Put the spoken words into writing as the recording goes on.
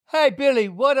Hey, Billy,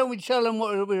 why don't we tell them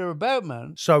what we're about,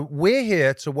 man? So we're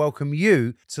here to welcome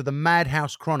you to the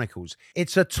Madhouse Chronicles.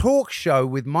 It's a talk show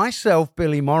with myself,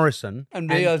 Billy Morrison. And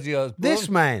me, Ozzy Osbourne. This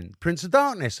man, Prince of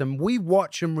Darkness. And we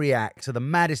watch and react to the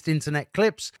maddest internet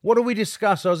clips. What do we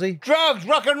discuss, Ozzy? Drugs,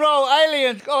 rock and roll,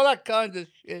 aliens, all that kind of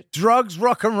shit. Drugs,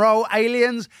 rock and roll,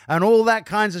 aliens, and all that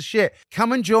kinds of shit.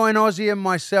 Come and join Ozzy and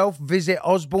myself. Visit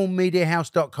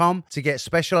osbornemediahouse.com to get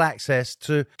special access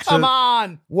to... Come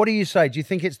on! What do you say? Do you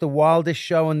think it's the wildest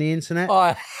show on the internet?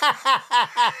 Oh.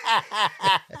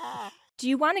 Do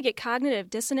you want to get Cognitive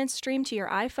Dissonance streamed to your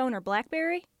iPhone or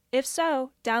BlackBerry? If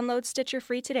so, download Stitcher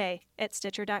free today at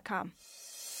Stitcher.com.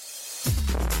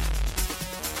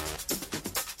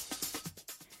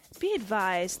 Be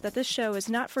advised that this show is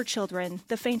not for children,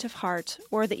 the faint of heart,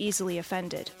 or the easily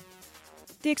offended.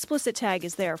 The explicit tag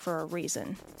is there for a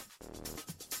reason.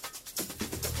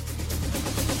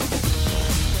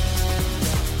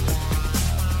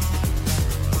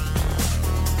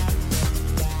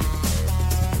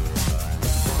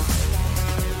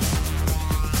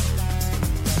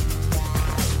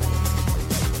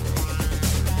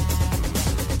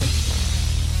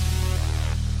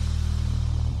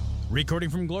 Recording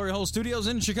from Glory Hole Studios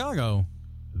in Chicago,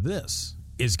 this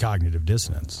is Cognitive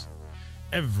Dissonance.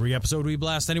 Every episode we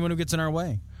blast anyone who gets in our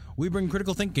way. We bring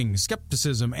critical thinking,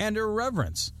 skepticism, and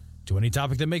irreverence to any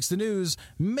topic that makes the news,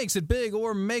 makes it big,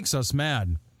 or makes us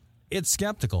mad. It's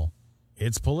skeptical,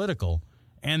 it's political,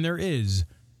 and there is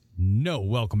no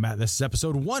welcome mat. This is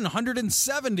episode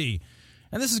 170,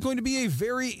 and this is going to be a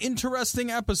very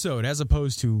interesting episode as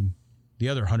opposed to the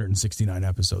other 169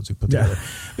 episodes we put together.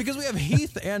 Because we have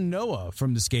Heath and Noah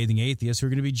from The Scathing Atheist who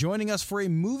are going to be joining us for a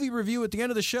movie review at the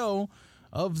end of the show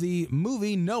of the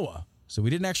movie Noah. So we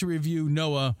didn't actually review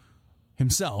Noah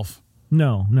himself.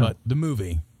 No. But the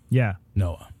movie. Yeah.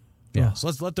 Noah. Yeah. Ugh. So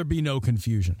let's let there be no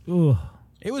confusion. Ugh.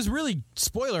 It was really,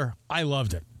 spoiler, I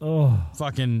loved it. Oh.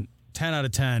 Fucking 10 out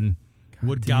of 10.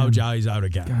 Would gouge eyes out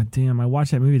again. God damn, I watched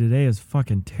that movie today. It's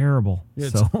fucking terrible.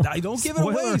 I don't give it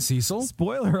away, Cecil.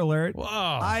 Spoiler alert.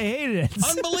 Wow. I hated it.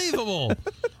 Unbelievable.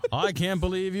 I can't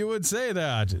believe you would say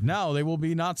that. Now they will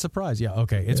be not surprised. Yeah,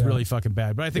 okay. It's really fucking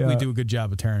bad. But I think we do a good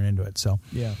job of tearing into it. So,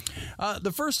 yeah.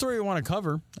 The first story we want to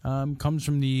cover comes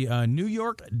from the New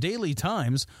York Daily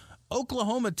Times.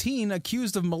 Oklahoma teen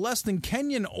accused of molesting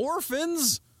Kenyan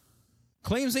orphans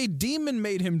claims a demon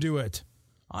made him do it.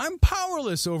 I'm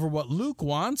powerless over what Luke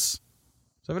wants.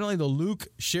 So evidently the Luke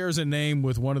shares a name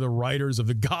with one of the writers of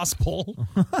the gospel.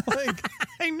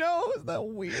 I know. Isn't that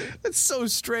weird? It's so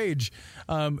strange.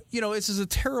 This is a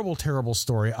terrible, terrible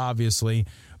story, obviously.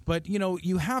 But,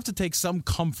 you have to take some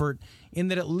comfort in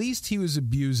that at least he was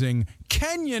abusing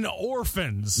Kenyan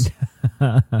orphans.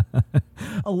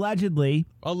 Allegedly.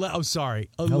 Alleged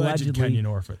Allegedly. Kenyan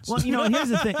orphans. Well, here's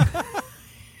the thing.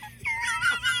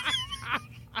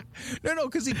 No,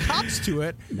 because he cops to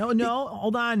it. No,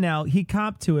 hold on now. He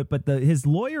copped to it, but his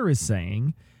lawyer is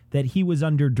saying that he was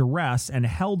under duress and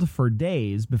held for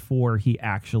days before he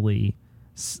actually,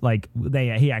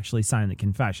 he actually signed the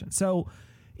confession. So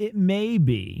it may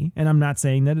be, and I'm not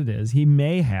saying that it is, he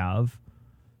may have,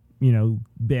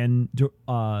 been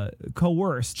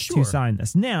coerced to sign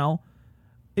this. Now,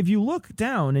 if you look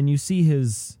down and you see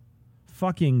his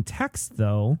fucking text,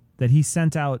 though, that he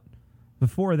sent out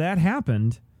before that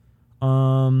happened, I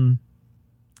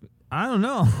don't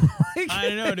know. I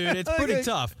don't know, dude. It's pretty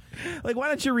tough. Why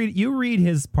don't you read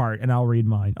his part and I'll read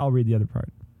mine. I'll read the other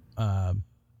part.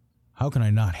 How can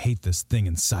I not hate this thing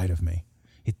inside of me?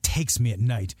 It takes me at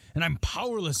night, and I'm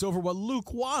powerless over what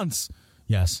Luke wants.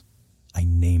 Yes, I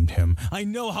named him. I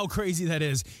know how crazy that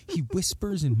is. He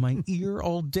whispers in my ear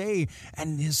all day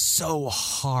and is so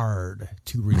hard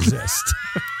to resist.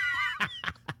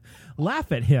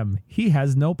 Laugh at him. He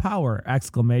has no power.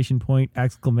 Exclamation point,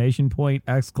 exclamation point,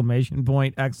 exclamation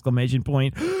point, exclamation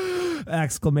point,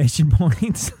 exclamation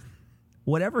point.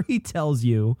 Whatever he tells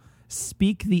you,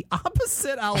 speak the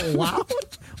opposite out loud?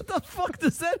 What the fuck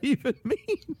does that even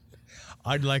mean?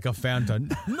 I'd like a Fanta.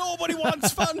 Nobody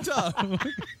wants Fanta.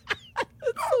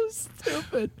 That's so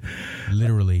stupid.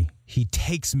 Literally, he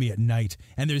takes me at night,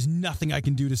 and there's nothing I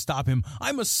can do to stop him.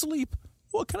 I'm asleep.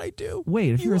 What can I do?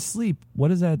 Wait, if you're asleep, what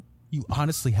is that? You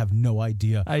honestly have no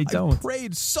idea. I don't. I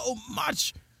prayed so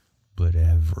much. But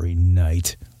every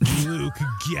night, Luke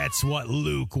gets what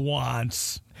Luke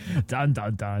wants. Dun,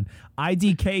 dun, dun.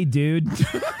 IDK, dude.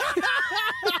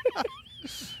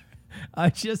 I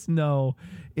just know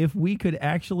if we could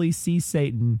actually see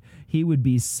Satan, he would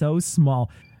be so small,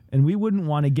 and we wouldn't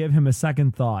want to give him a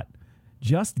second thought.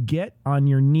 Just get on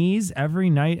your knees every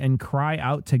night and cry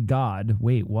out to God.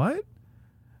 Wait, what?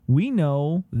 We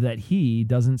know that he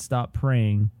doesn't stop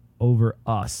praying over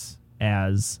us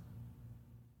as.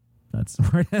 That's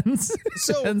where it ends.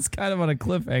 So- It ends kind of on a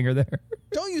cliffhanger there.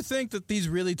 Don't you think that he's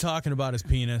really talking about his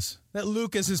penis? That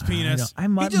Luke is his penis. I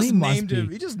know. He just He must named him.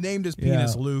 be. He just named his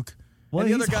penis Yeah. Luke. Well, and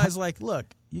the other he's- guy's like, look,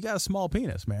 you got a small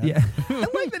penis, man. Yeah. I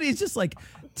like that he's just like,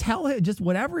 tell him, just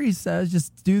whatever he says,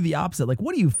 just do the opposite. Like,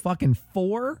 what are you, fucking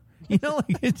 4? You know,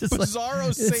 like it's just Bizarro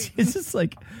like, Satan. it's just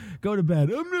like, go to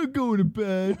bed. I'm not going to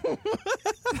bed.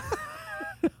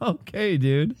 Okay,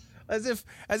 dude. As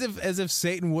if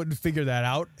Satan wouldn't figure that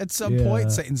out at some Yeah,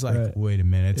 point. Satan's like, right. wait a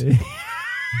minute.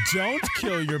 Don't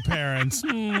kill your parents.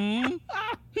 Damn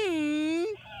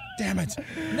it.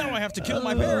 Now I have to kill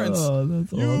my parents. Oh,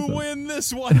 that's You awesome. win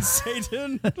this one,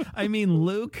 Satan. I mean,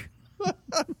 Luke.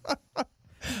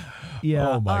 Yeah.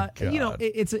 Oh, my You know, God.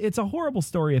 it's a horrible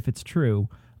story if it's true.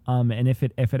 And if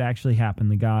it actually happened,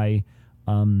 the guy,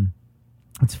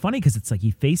 it's funny because it's like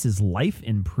he faces life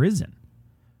in prison.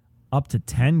 Up to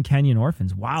 10 Kenyan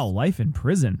orphans. Wow, life in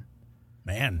prison.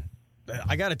 Man,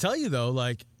 I got to tell you, though,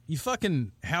 like, you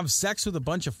fucking have sex with a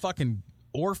bunch of fucking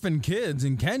orphan kids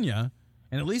in Kenya,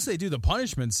 and at least they do the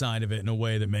punishment side of it in a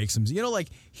way that makes them, you know, like,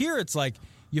 here it's like,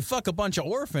 you fuck a bunch of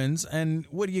orphans, and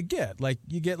what do you get? Like,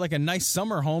 you get, like, a nice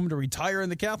summer home to retire in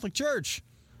the Catholic Church.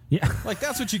 Yeah. Like,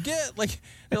 that's what you get. Like,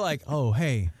 they're like, oh,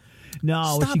 hey,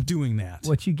 No, stop doing that.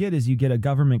 what you get is you get a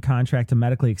government contract to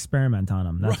medically experiment on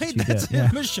them. That's Right? what you That's get. it,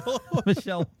 Yeah. Michelle.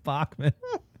 Michelle Bachman.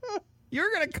 You were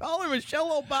going to call her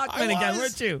Michelle Bachman again,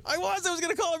 weren't you? I was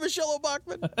going to call her Michelle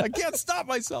Bachman. I can't stop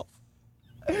myself.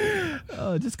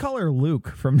 Just call her Luke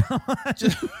from now on.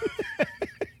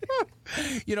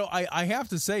 You know, I have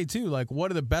to say, too, like,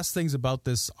 one of the best things about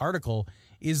this article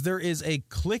is there is a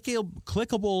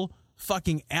clickable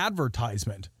fucking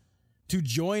advertisement to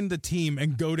join the team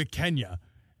and go to Kenya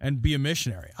and be a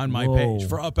missionary on my Whoa. page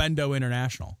for Upendo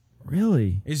International.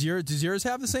 Really? Does yours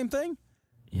have the same thing?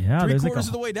 Yeah. there's like Three-quarters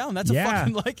of the way down. That's a Yeah.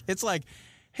 fucking, like, it's like,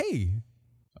 hey,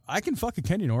 I can fuck a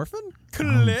Kenyan orphan?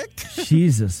 Click.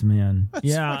 Jesus, man.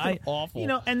 Yeah, fucking awful. You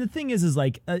know, and the thing is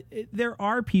like there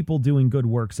are people doing good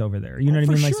works over there. You know what I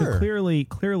for mean? Like, sure. so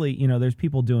clearly, you know, there's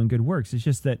people doing good works. It's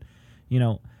just that, you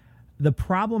know, the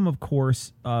problem, of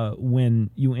course, when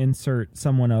you insert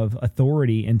someone of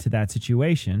authority into that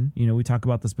situation, you know, we talked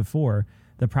about this before.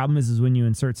 The problem is when you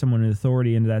insert someone of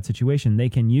authority into that situation, they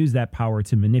can use that power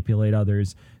to manipulate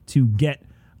others to get,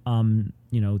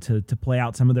 you know, to play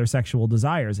out some of their sexual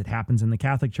desires. It happens in the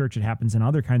Catholic Church. It happens in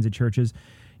other kinds of churches.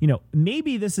 You know,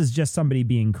 maybe this is just somebody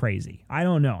being crazy. I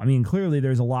don't know. I mean, clearly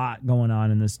there's a lot going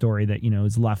on in this story that, you know,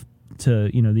 is left to,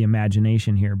 you know, the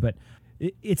imagination here. But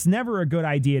it's never a good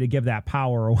idea to give that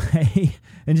power away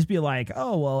and just be like,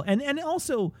 oh, well, and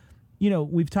also, you know,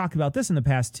 we've talked about this in the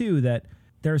past too, that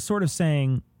they're sort of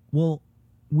saying, well,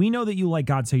 we know that you like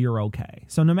God, so you're okay.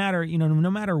 So no matter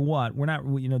what, we're not,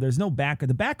 you know, there's no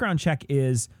the background check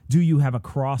is, do you have a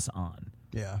cross on?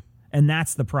 Yeah. And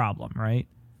that's the problem, right?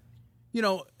 You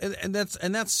know, and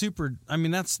that's super. I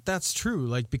mean, that's true.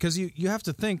 Like, because you have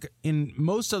to think in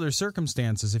most other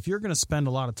circumstances, if you're going to spend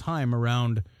a lot of time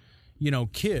around, you know,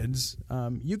 kids,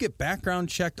 you get background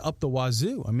checked up the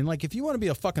wazoo. I mean, like, if you want to be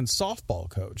a fucking softball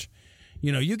coach,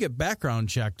 you know, you get background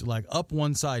checked like up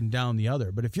one side and down the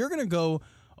other. But if you're going to go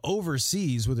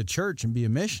overseas with a church and be a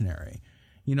missionary,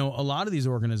 you know, a lot of these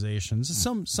organizations,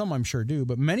 some I'm sure do,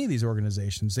 but many of these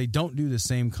organizations, they don't do the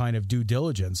same kind of due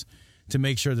diligence to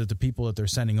make sure that the people that they're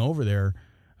sending over there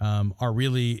are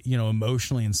really, you know,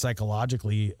 emotionally and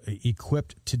psychologically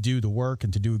equipped to do the work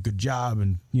and to do a good job,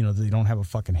 and, you know, they don't have a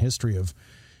fucking history of,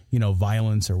 you know,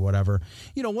 violence or whatever.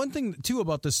 You know, one thing too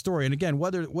about this story, and again,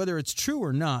 whether it's true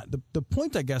or not, the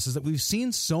point, I guess, is that we've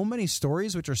seen so many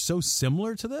stories which are so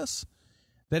similar to this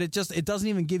that it doesn't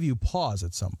even give you pause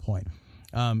at some point.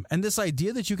 And this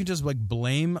idea that you can just like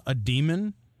blame a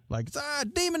demon, like, a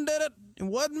demon did it. It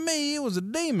wasn't me. It was a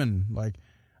demon. Like,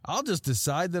 I'll just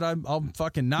decide that I'm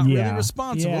fucking not really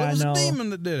responsible. Yeah, it was no. a demon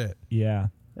that did it. Yeah.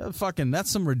 That's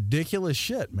some ridiculous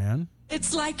shit, man.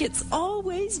 It's like it's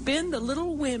always been the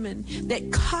little women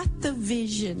that caught the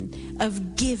vision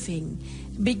of giving,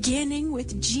 beginning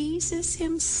with Jesus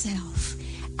himself,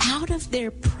 out of their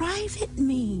private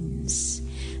means.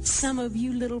 Some of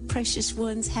you little precious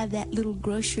ones have that little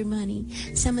grocery money,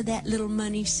 some of that little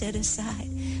money set aside.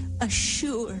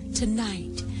 Assure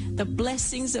tonight the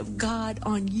blessings of God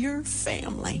on your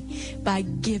family by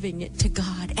giving it to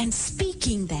God and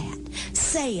speaking that.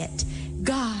 Say it.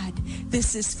 God,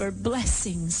 this is for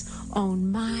blessings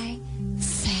on my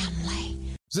family.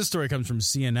 This story comes from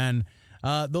CNN.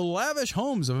 The lavish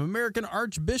homes of American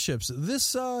archbishops. This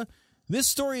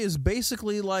story is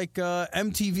basically like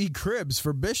MTV Cribs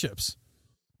for bishops.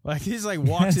 Like, he's like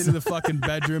walks into the fucking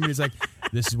bedroom and he's like,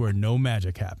 This is where no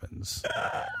magic happens.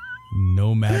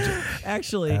 No magic.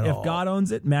 Actually, At if all. God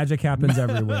owns it, magic happens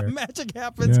everywhere. Magic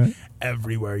happens Yeah.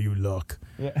 everywhere you look.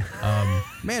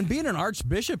 Man, being an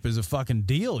archbishop is a fucking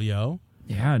deal, yo.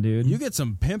 Yeah, dude. You get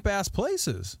some pimp ass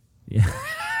places. Yeah.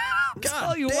 God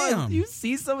Tell you damn. what, you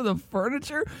see some of the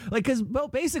furniture, like, because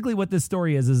basically what this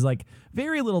story is like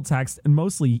very little text and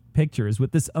mostly pictures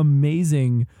with this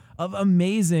amazing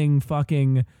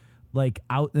fucking, like,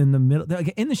 out in the middle,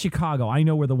 like in the Chicago. I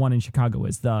know where the one in Chicago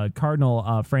is, the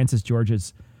Cardinal Francis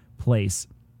George's place.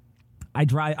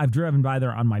 I've driven by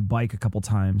there on my bike a couple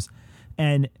times,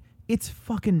 and it's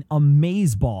fucking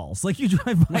amazeballs. Like, you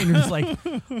drive by and you're just like,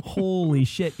 holy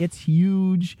shit, it's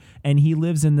huge. And he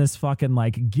lives in this fucking,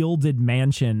 like, gilded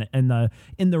mansion in the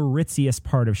ritziest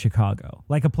part of Chicago.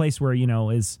 Like a place where,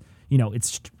 it's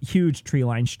huge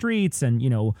tree-lined streets and,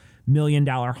 $1 million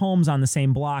homes on the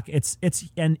same block.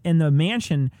 And the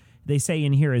mansion, they say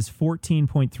in here, is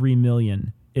 $14.3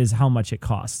 million is how much it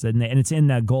costs. And it's in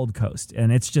the Gold Coast.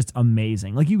 And it's just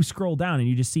amazing. Like, you scroll down and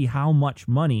you just see how much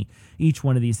money each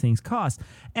one of these things costs.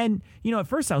 And, at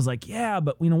first I was like, yeah,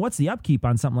 but, what's the upkeep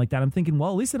on something like that? I'm thinking,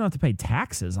 well, at least I don't have to pay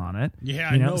taxes on it.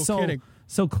 Yeah, no kidding.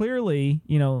 So clearly,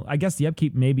 I guess the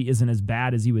upkeep maybe isn't as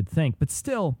bad as you would think. But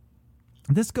still,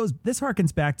 this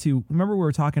harkens back to, remember we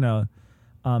were talking to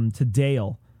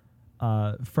Dale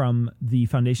from the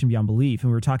Foundation Beyond Belief,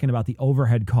 and we were talking about the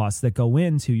overhead costs that go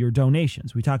into your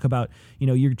donations. We talk about,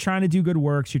 you're trying to do good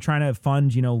works, you're trying to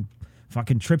fund,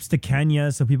 fucking trips to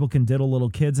Kenya so people can diddle little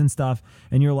kids and stuff,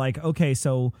 and you're like, okay,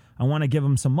 so I want to give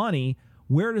them some money.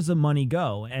 Where does the money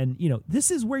go? And, this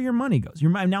is where your money goes.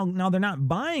 Now they're not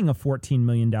buying a $14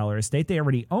 million estate. They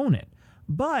already own it.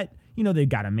 But, they've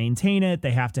got to maintain it.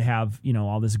 They have to have,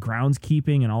 all this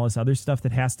groundskeeping and all this other stuff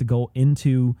that has to go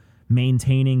into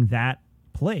maintaining that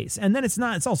place. And then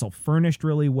it's also furnished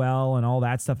really well and all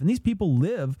that stuff. And these people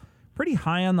live pretty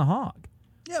high on the hog.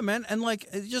 Yeah, man. And like,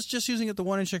 just using it, the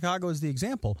one in Chicago as the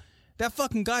example, that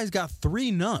fucking guy's got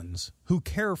 3 nuns who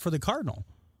care for the cardinal.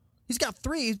 He's got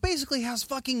 3. He basically has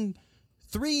fucking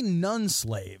 3 nun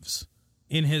slaves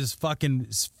in his fucking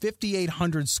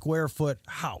 5,800 square foot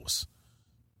house.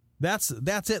 That's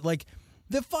it. Like,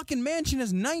 the fucking mansion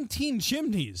has 19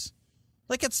 chimneys.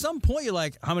 Like, at some point, you're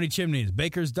like, how many chimneys?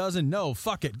 Baker's dozen? No,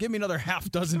 fuck it. Give me another half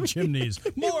dozen chimneys.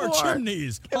 More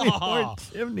chimneys. Give me more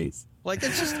chimneys. Like,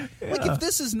 it's just, like, if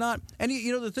this is not, and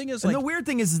the thing is, like, and the weird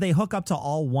thing is they hook up to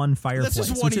all one fireplace. That's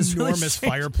just one which is really enormous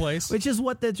strange, fireplace. Which is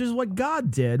what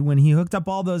God did when he hooked up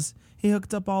all those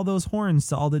horns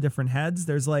to all the different heads.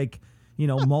 There's like,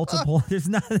 multiple, there's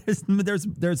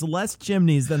less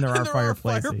chimneys than there are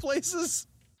fireplaces.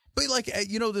 But, like,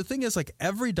 the thing is, like,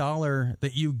 every dollar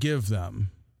that you give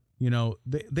them,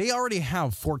 they already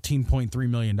have $14.3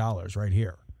 million right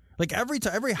here. Like,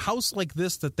 every house like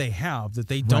this that they have that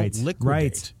they don't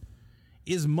liquidate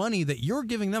is money that you're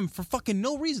giving them for fucking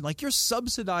no reason. Like, you're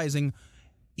subsidizing,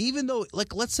 even though,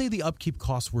 like, let's say the upkeep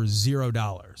costs were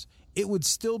 $0. It would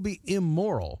still be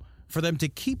immoral for them to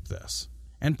keep this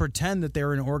and pretend that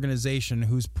they're an organization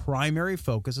whose primary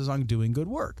focus is on doing good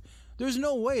work. There's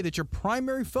no way that your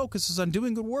primary focus is on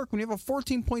doing good work when you have a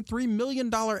 $14.3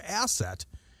 million asset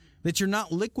that you're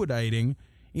not liquidating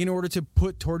in order to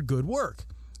put toward good work.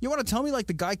 You want to tell me, like,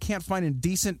 the guy can't find a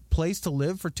decent place to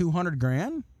live for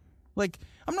 $200,000? Like,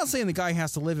 I'm not saying the guy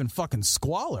has to live in fucking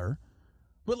squalor,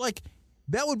 but, like,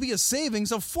 that would be a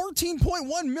savings of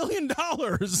 $14.1 million.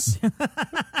 That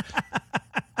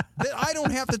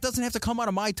doesn't have to come out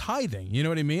of my tithing. You know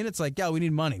what I mean? It's like, yeah, we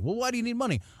need money. Well, why do you need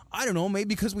money? I don't know. Maybe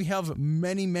because we have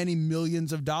many, many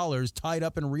millions of dollars tied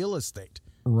up in real estate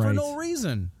for no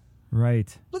reason.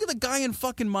 Right. Look at the guy in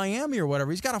fucking Miami or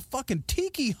whatever. He's got a fucking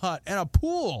tiki hut and a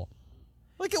pool.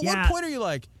 Like, at what point are you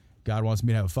like, God wants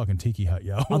me to have a fucking tiki hut,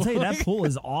 yo? I'll tell you, that pool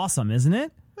is awesome, isn't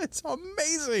it? It's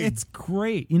amazing. It's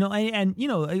great. And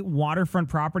waterfront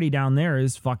property down there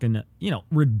is fucking,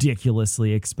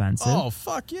 ridiculously expensive. Oh,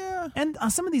 fuck yeah. And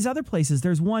some of these other places,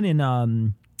 there's one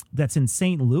in that's in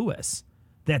St. Louis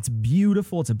that's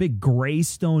beautiful. It's a big gray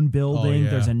stone building. Oh, yeah.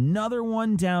 There's another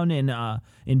one down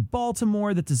in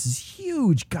Baltimore that is this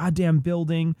huge goddamn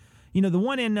building. The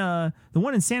one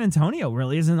in San Antonio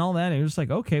really isn't all that. It's just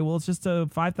like, okay, well, it's just a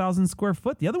 5,000 square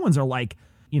foot. The other ones are like,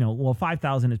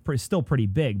 5,000 is still pretty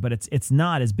big, but it's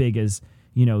not as big as,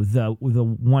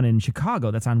 the one in Chicago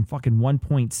that's on fucking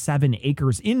 1.7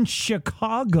 acres in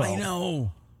Chicago.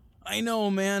 I know,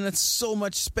 man. That's so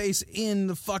much space in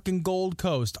the fucking Gold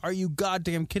Coast. Are you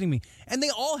goddamn kidding me? And they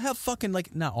all have fucking,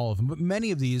 like, not all of them, but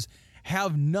many of these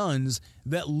have nuns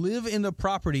that live in the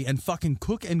property and fucking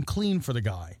cook and clean for the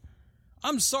guy.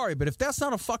 I'm sorry, but if that's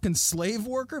not a fucking slave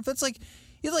worker, if that's like,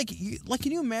 You're like,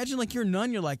 can you imagine? Like, you're a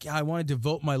nun. You're like, yeah, I want to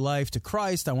devote my life to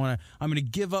Christ. I'm going to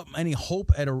give up any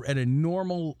hope at a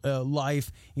normal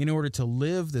life in order to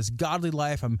live this godly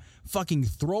life. I'm fucking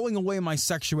throwing away my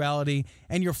sexuality,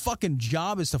 and your fucking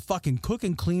job is to fucking cook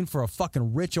and clean for a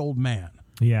fucking rich old man.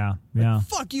 Yeah. Like,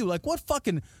 fuck you. Like, what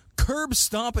fucking curb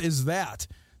stomp is that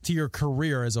to your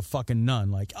career as a fucking nun?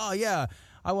 Like, oh yeah,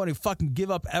 I want to fucking give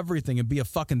up everything and be a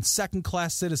fucking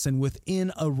second-class citizen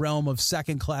within a realm of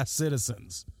second-class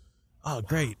citizens. Oh,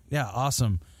 great. Yeah,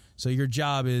 awesome. So your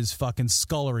job is fucking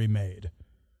scullery maid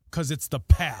because it's the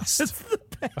past. It's the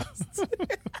best.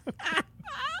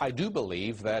 I do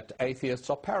believe that atheists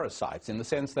are parasites in the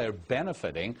sense they're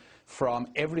benefiting from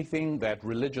everything that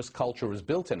religious culture is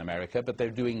built in America, but they're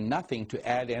doing nothing to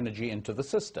add energy into the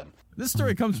system. This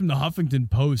story comes from the Huffington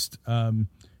Post.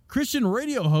 Christian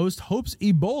radio host hopes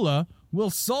Ebola will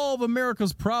solve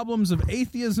America's problems of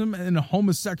atheism and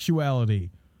homosexuality.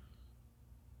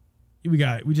 We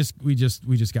just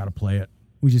got to play it.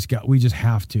 We just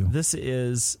have to. This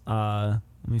is let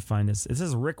me find this. This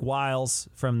is Rick Wiles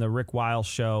from the Rick Wiles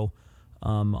Show,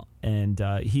 and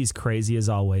he's crazy as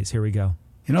always. Here we go.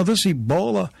 You know, this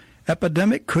Ebola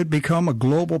epidemic could become a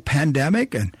global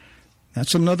pandemic, and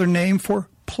that's another name for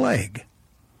plague.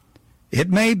 It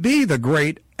may be the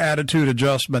great attitude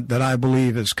adjustment that I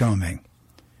believe is coming.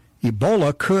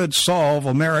 Ebola could solve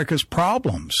America's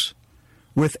problems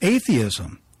with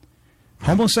atheism,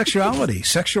 homosexuality,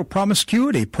 sexual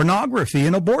promiscuity, pornography,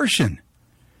 and abortion.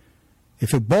 If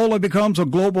Ebola becomes a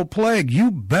global plague, you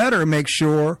better make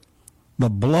sure the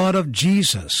blood of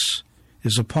Jesus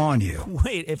is upon you.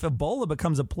 Wait, if Ebola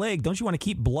becomes a plague, don't you want to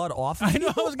keep blood off? I know.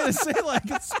 I was going to say, like,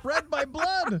 it's spread by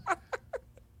blood.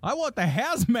 I want the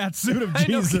hazmat suit of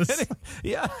Jesus.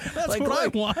 Yeah, that's like, what look, I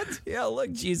want. Yeah,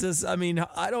 look, Jesus. I mean,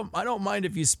 I don't mind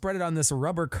if you spread it on this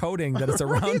rubber coating that is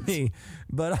around me,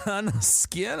 but on the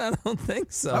skin, I don't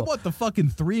think so. I want the fucking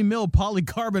 3 mil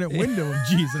polycarbonate window of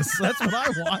Jesus. That's what I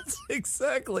want.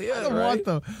 Exactly. Yeah, I don't want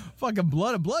the fucking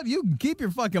blood of blood. You can keep your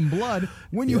fucking blood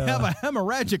when you have a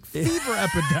hemorrhagic fever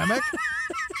epidemic.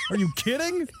 Are you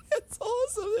kidding? It's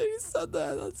awesome that he said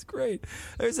that. That's great.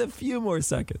 There's a few more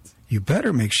seconds. You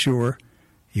better make sure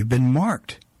you've been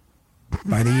marked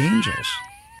by the angels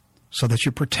so that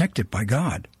you're protected by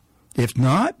God. If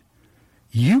not,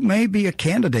 you may be a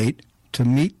candidate to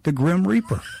meet the Grim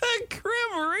Reaper.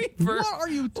 Grim Reaper? What are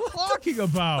you talking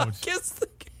about?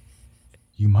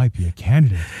 You might be a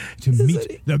candidate to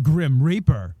meet the Grim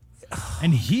Reaper,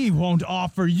 and he won't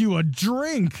offer you a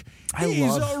drink.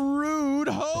 He's a rude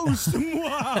host.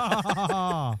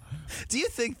 Do you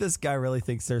think this guy really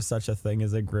thinks there's such a thing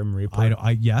as a Grim Reaper?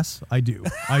 Yes, I do.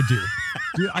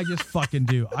 Dude, I just fucking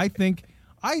do. I think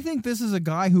this is a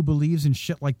guy who believes in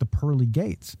shit like the pearly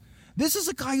gates. This is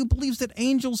a guy who believes that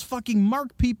angels fucking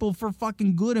mark people for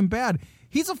fucking good and bad.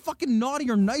 He's a fucking naughty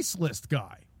or nice list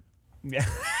guy. Yeah.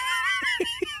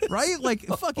 Right? Like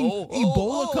fucking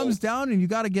Ebola comes down and you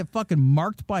got to get fucking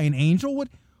marked by an angel. What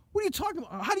are you talking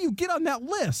about? How do you get on that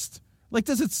list? Like,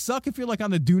 does it suck if you're like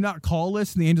on the do not call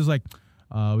list and the angel's like,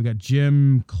 we got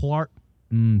Jim Clark,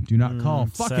 do not call.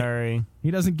 Fuck sorry. it.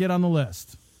 He doesn't get on the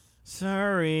list.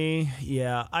 Sorry.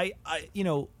 Yeah. I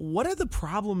what are the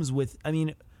problems with,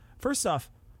 first off,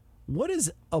 what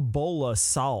does Ebola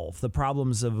solve? The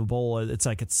problems of Ebola, it's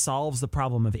like it solves the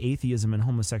problem of atheism and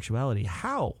homosexuality.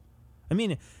 How?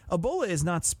 Ebola is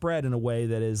not spread in a way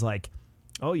that is like,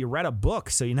 oh, you read a book,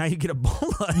 so now you get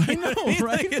Ebola. I know,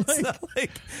 right? It's not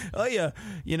like, oh,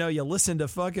 you listen to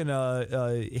fucking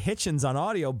Hitchens on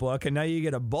audiobook, and now you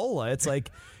get Ebola. It's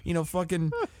like,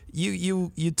 fucking,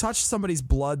 you touch somebody's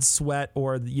blood, sweat,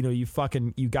 or, you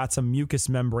got some mucous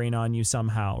membrane on you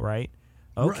somehow, right?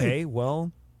 Okay,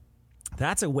 well,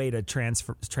 that's a way to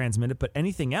transmit it, but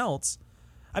anything else,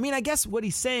 I guess what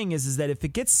he's saying is that if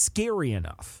it gets scary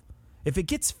enough, if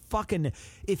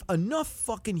enough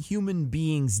fucking human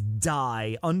beings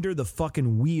die under the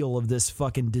fucking wheel of this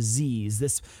fucking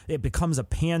disease, it becomes a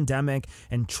pandemic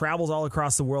and travels all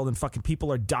across the world and fucking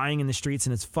people are dying in the streets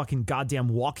and it's fucking goddamn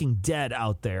Walking Dead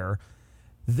out there,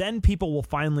 then people will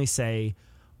finally say,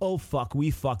 oh fuck,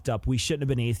 we fucked up. We shouldn't have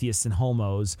been atheists and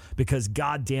homos because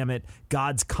god damn it,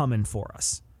 God's coming for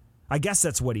us. I guess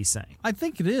that's what he's saying. I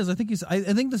think it is. I think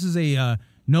this is a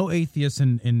no atheists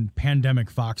in pandemic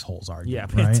foxholes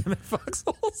argument. Yeah, pandemic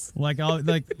foxholes. Like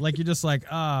you're just like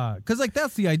because like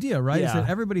that's the idea, right? Yeah. Is that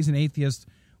everybody's an atheist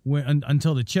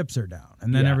until the chips are down,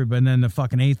 and then the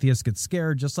fucking atheist gets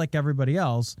scared just like everybody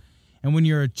else. And when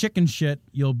you're a chicken shit,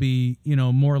 you'll be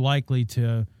more likely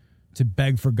to to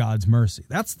beg for God's mercy.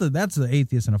 That's the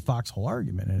atheist in a foxhole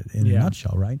argument in a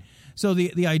nutshell, right? So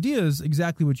the idea is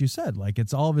exactly what you said. Like,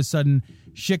 it's all of a sudden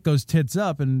shit goes tits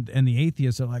up, and the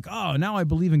atheists are like, oh, now I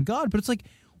believe in God. But it's like,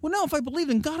 well, now if I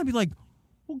believed in God, I'd be like,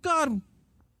 well, God,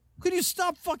 could you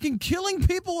stop fucking killing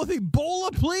people with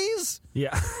Ebola, please?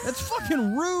 Yeah. That's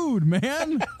fucking rude,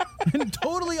 man. And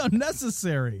totally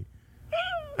unnecessary.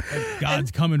 Like,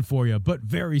 God's coming for you, but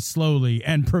very slowly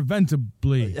and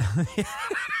preventably. Wait,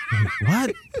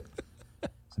 what?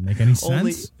 Does it make any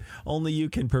sense? Only you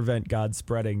can prevent God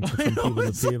spreading from people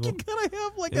to people. Like, you gotta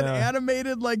have like an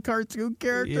animated like cartoon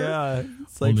character. Yeah,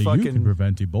 it's like only fucking. You can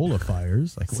prevent Ebola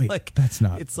fires. Like, wait, like, that's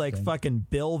not. It's like fucking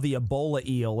Bill the Ebola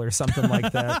eel or something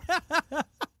like that.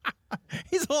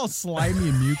 He's all slimy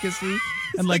and mucusy,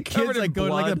 and like kids like go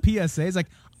to like a PSA. He's like,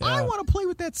 I want to play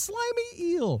with that slimy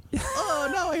eel.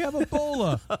 Oh, now I have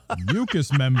Ebola.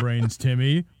 Mucus membranes,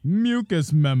 Timmy.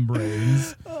 Mucus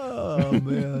membranes. Oh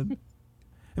man.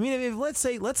 I mean, if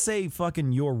let's say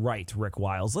fucking you're right, Rick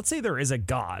Wiles. Let's say there is a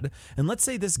God, and let's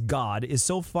say this God is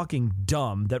so fucking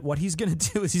dumb that what he's going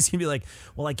to do is he's going to be like,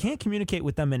 well, I can't communicate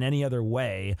with them in any other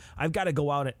way. I've got to go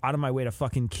out of my way to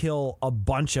fucking kill a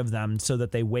bunch of them so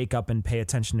that they wake up and pay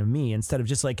attention to me instead of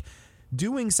just like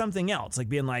doing something else, like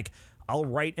being like, I'll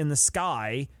write in the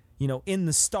sky, you know, in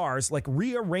the stars, like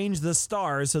rearrange the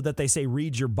stars so that they say,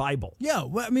 read your Bible. Yeah,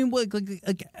 well, I mean, like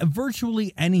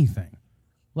virtually anything.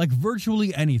 Like,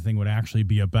 virtually anything would actually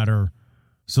be a better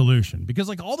solution. Because,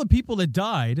 like, all the people that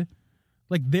died,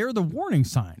 like, they're the warning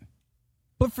sign.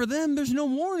 But for them, there's no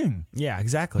warning. Yeah,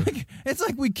 exactly. Like, it's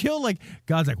like we kill, like,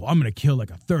 God's like, well, I'm going to kill, like,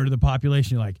 a third of the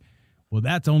population. You're like, well,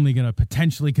 that's only going to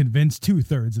potentially convince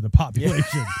 2/3 of the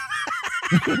population.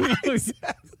 Yeah.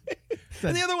 Exactly.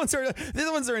 And the other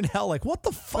ones are in hell, like, what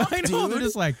the fuck, I know, dude? they're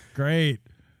just like, great.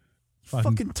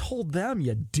 Fucking told them,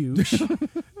 you douche.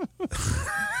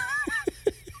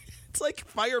 It's like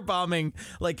firebombing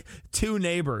like two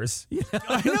neighbors. You know?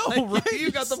 I know, like, right?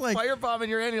 You got the like, firebomb in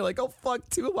your hand. You're like, oh fuck,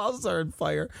 2 houses are on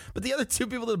fire. But the other 2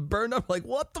 people that burned up, like,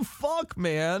 what the fuck,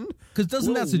 man? Because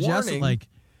doesn't that suggest like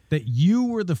that you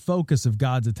were the focus of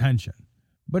God's attention?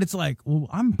 But it's like, well,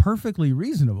 I'm perfectly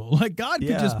reasonable. Like, God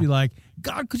could just be like,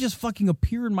 God could just fucking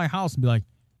appear in my house and be like,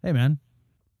 hey man,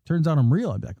 turns out I'm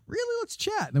real. I'd be like, really? Let's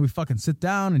chat. And then we fucking sit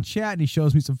down and chat, and he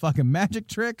shows me some fucking magic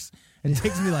tricks, and it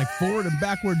takes me like forward and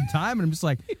backward in time, and I'm just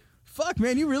like, fuck,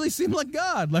 man, you really seem like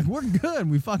God. Like, we're good.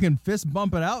 We fucking fist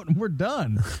bump it out, and we're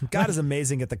done. God is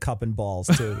amazing at the cup and balls,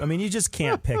 too. I mean, you just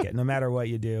can't pick it, no matter what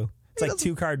you do. It's like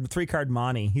 3-card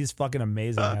Monty. He's fucking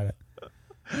amazing at it.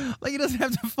 Like, he doesn't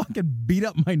have to fucking beat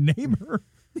up my neighbor.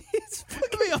 It's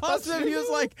fucking awesome. He was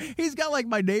like, he's got like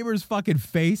my neighbor's fucking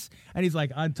face, and he's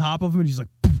like on top of him, and he's like,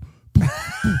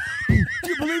 do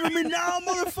you believe in me now,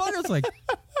 motherfucker? It's like,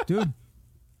 dude,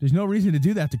 there's no reason to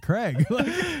do that to Craig. Like,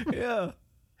 yeah.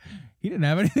 He didn't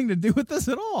have anything to do with this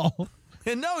at all.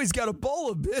 And now he's got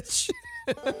Ebola, bitch.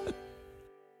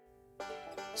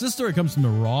 So this story comes from the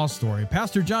Raw Story.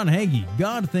 Pastor John Hagee,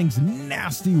 God thinks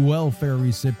nasty welfare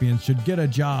recipients should get a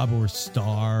job or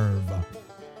starve. I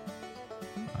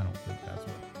don't think that's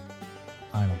what...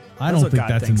 I don't think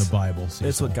that's in the Bible. Cecil.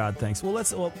 It's what God thinks. Well,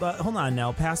 hold on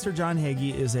now. Pastor John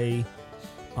Hagee is a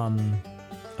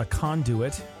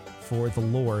conduit for the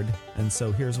Lord, and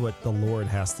so here's what the Lord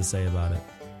has to say about it.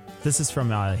 This is from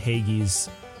Hagee's,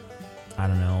 I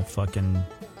don't know,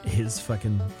 his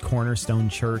fucking Cornerstone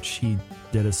Church. He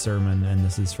did a sermon, and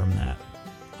this is from that.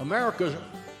 America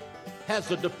has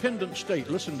a dependent state.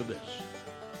 Listen to this.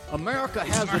 America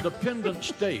has a dependent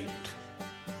state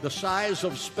the size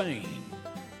of Spain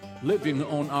living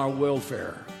on our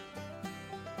welfare.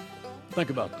 Think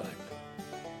about that.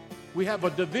 We have a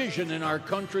division in our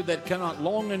country that cannot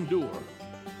long endure.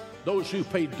 Those who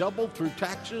pay double through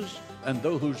taxes and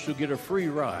those who get a free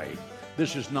ride.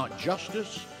 This is not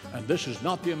justice, and this is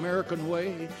not the American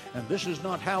way, and this is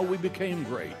not how we became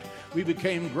great. We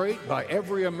became great by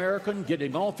every American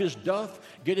getting off his duff,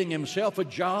 getting himself a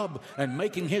job, and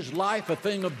making his life a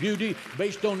thing of beauty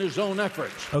based on his own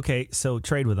efforts. Okay, so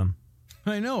trade with him.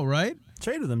 I know, right?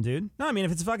 Trade with them, dude. No, I mean,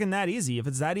 if it's fucking that easy, if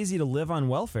it's that easy to live on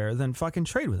welfare, then fucking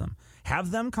trade with them.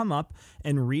 Have them come up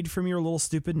and read from your little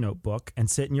stupid notebook and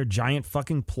sit in your giant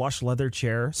fucking plush leather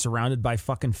chair surrounded by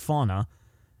fucking fauna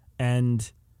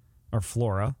or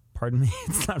flora. Pardon me.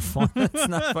 It's not fauna. It's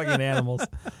not fucking animals.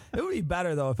 It would be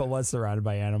better, though, if it was surrounded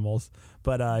by animals.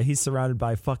 But he's surrounded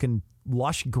by fucking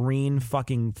lush green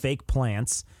fucking fake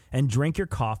plants, and drink your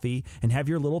coffee and have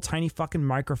your little tiny fucking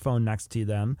microphone next to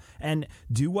them and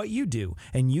do what you do.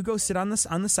 And you go sit on the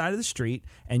side of the street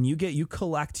and you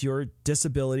collect your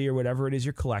disability or whatever it is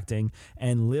you're collecting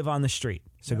and live on the street.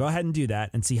 So go ahead and do that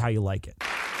and see how you like it.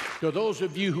 To those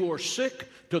of you who are sick,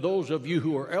 to those of you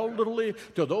who are elderly,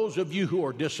 to those of you who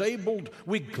are disabled,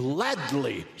 we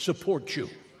gladly support you.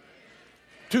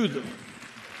 To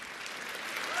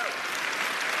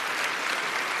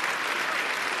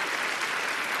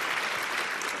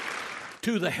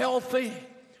the healthy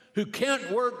who can't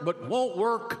work but won't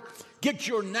work, get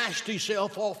your nasty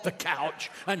self off the couch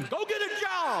and go get a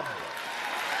job.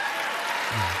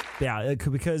 Yeah,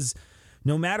 because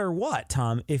no matter what,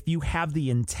 Tom, if you have the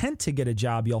intent to get a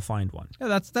job, you'll find one.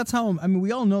 Yeah, that's how. I mean,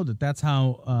 we all know that's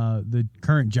how the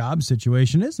current job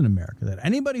situation is in America. That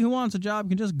anybody who wants a job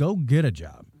can just go get a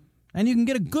job, and you can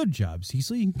get a good job.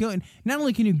 Cecil, you can go. And not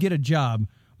only can you get a job,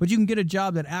 but you can get a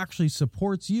job that actually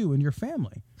supports you and your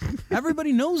family.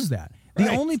 Everybody knows that. The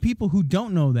only people who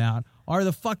don't know that are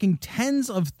the fucking tens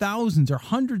of thousands or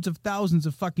hundreds of thousands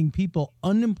of fucking people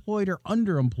unemployed or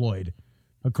underemployed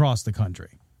across the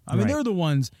country. I mean, they're the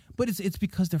ones, but it's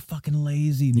because they're fucking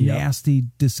lazy, nasty,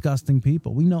 disgusting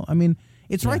people. We know. I mean,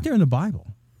 it's right there in the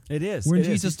Bible. It is. Where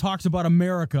Jesus talks about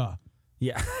America.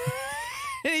 Yeah.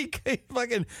 he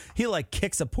like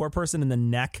kicks a poor person in the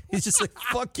neck. He's just like,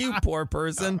 fuck you, poor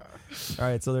person. All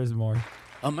right, so there's more.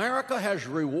 America has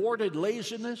rewarded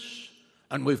laziness,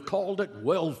 and we've called it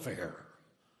welfare.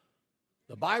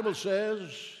 The Bible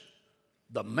says,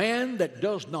 the man that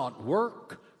does not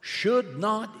work should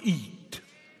not eat.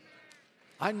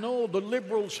 I know the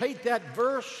liberals hate that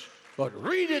verse, but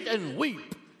read it and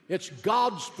weep. It's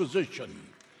God's position.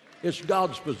 It's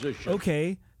God's position.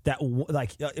 Okay,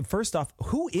 first off,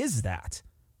 who is that?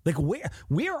 Like,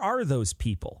 where are those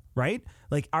people, right?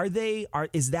 Like,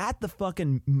 is that the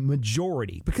fucking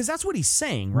majority? Because that's what he's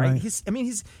saying, right?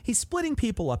 He's splitting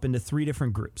people up into three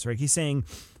different groups, right? He's saying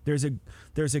there's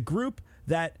a group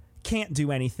that can't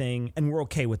do anything, and we're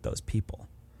okay with those people.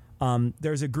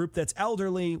 There's a group that's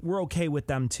elderly. We're okay with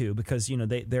them too because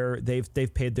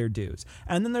they've paid their dues.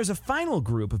 And then there's a final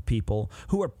group of people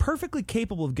who are perfectly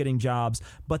capable of getting jobs,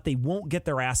 but they won't get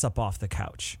their ass up off the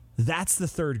couch. That's the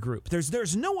third group.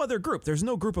 There's no other group. There's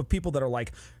no group of people that are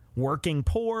like working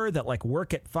poor, that like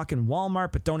work at fucking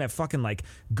Walmart but don't have fucking like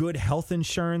good health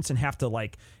insurance and have to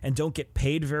like and don't get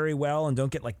paid very well and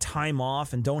don't get like time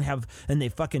off and they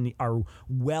fucking are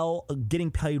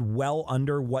getting paid well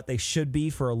under what they should be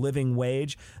for a living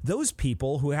wage. Those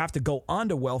people who have to go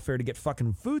onto welfare to get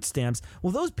fucking food stamps,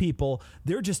 well, those people,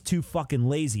 they're just too fucking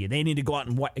lazy. They need to go out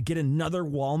and get another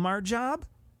Walmart job?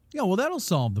 Yeah, well, that'll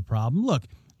solve the problem. Look,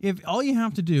 if all you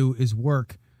have to do is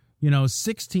work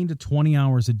 16 to 20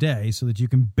 hours a day so that you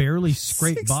can barely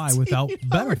scrape by without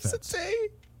benefits.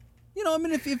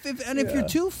 If you're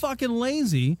too fucking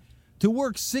lazy to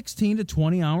work 16 to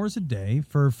 20 hours a day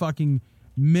for fucking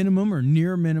minimum or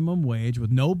near minimum wage with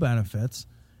no benefits,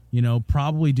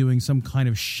 probably doing some kind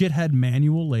of shithead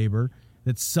manual labor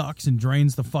that sucks and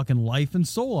drains the fucking life and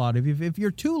soul out of you. If you're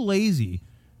too lazy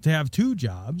to have two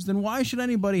jobs, then why should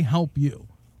anybody help you?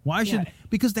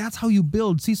 Because that's how you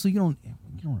build. Cecil, you don't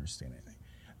understand anything.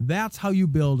 That's how you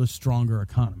build a stronger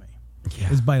economy.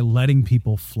 Is by letting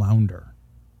people flounder.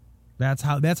 That's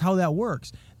how that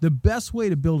works. The best way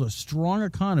to build a strong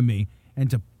economy and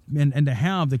to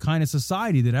have the kind of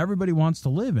society that everybody wants to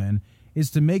live in is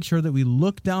to make sure that we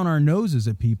look down our noses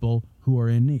at people who are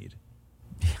in need.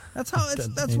 That's how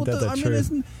isn't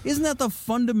that the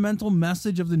fundamental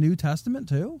message of the New Testament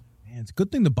too? Man, it's a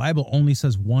good thing the Bible only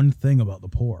says one thing about the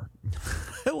poor.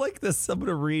 I like this. I'm going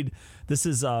to read. This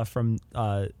is from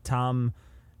Tom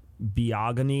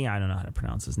Biagoni. I don't know how to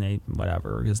pronounce his name,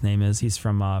 whatever his name is. He's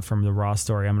from the Raw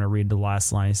Story. I'm going to read the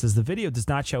last line. He says, the video does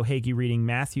not show Hagee reading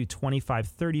Matthew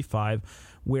 25:35,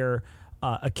 where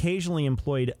occasionally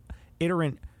employed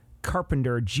itinerant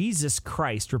carpenter Jesus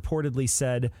Christ reportedly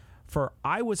said, "For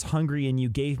I was hungry and you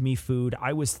gave me food.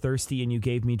 I was thirsty and you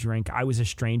gave me drink. I was a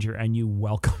stranger and you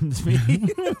welcomed me."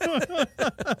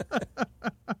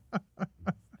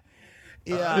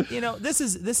 Yeah, this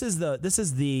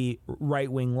is the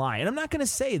right-wing lie. And I'm not going to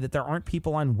say that there aren't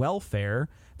people on welfare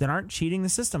that aren't cheating the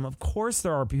system. Of course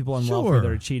there are people on welfare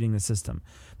that are cheating the system.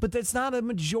 But that's not a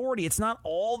majority. It's not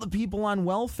all the people on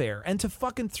welfare. And to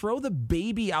fucking throw the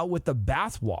baby out with the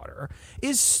bathwater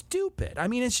is stupid. I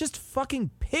mean, it's just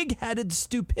fucking pig-headed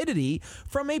stupidity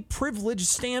from a privileged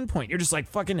standpoint. You're just like,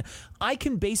 fucking, I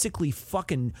can basically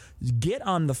fucking get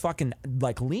on the fucking,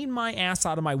 like, lean my ass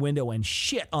out of my window and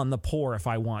shit on the poor if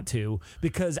I want to,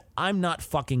 because I'm not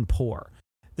fucking poor.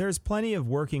 There's plenty of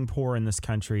working poor in this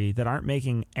country that aren't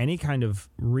making any kind of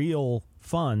real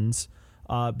funds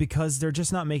because they're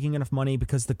just not making enough money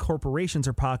because the corporations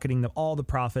are pocketing all the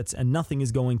profits and nothing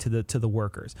is going to the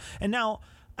workers. And now,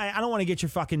 I don't want to get your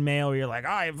fucking mail where you're like,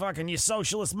 oh, you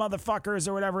socialist motherfuckers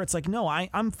or whatever. It's like, no,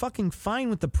 I'm fucking fine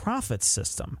with the profit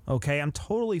system, okay? I'm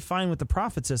totally fine with the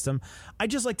profit system. I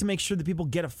just like to make sure that people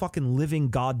get a fucking living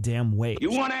goddamn wage.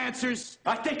 You want answers?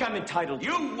 I think I'm entitled.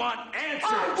 You want answers?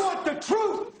 I want the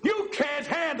truth! You can't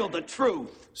handle the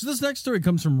truth! So this next story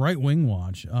comes from Right Wing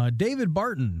Watch. David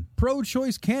Barton,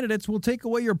 pro-choice candidates will take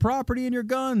away your property and your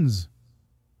guns.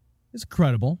 It's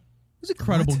credible. He's a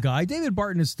credible guy. David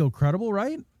Barton is still credible,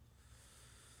 right?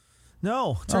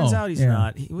 No, turns out he's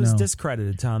not. He was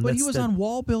discredited, Tom. But he was on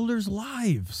Wall Builders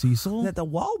Live, Cecil. The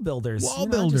Wall Builders. Wall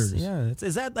Builders.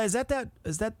 Is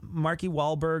that Marky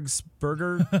Wahlberg's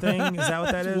burger thing? Is that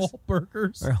what that is? Wall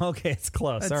Burgers. Okay, it's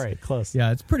close. All right, close.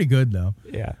 Yeah, it's pretty good though.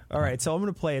 Yeah. All right, so I'm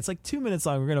going to play. It's like 2 minutes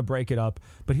long. We're going to break it up.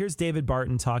 But here's David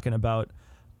Barton talking about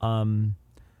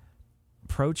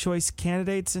pro-choice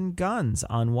candidates and guns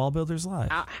on Wall Builders Live.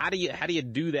 How do you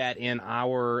do that in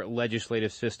our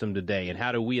legislative system today, and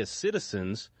how do we as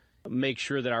citizens make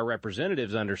sure that our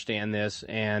representatives understand this,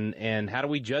 and how do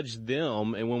we judge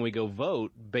them and when we go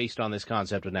vote based on this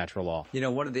concept of natural law? You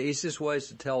know, one of the easiest ways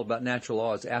to tell about natural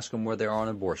law is ask them where they are on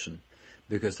abortion.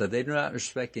 Because they do not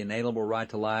respect the inalienable right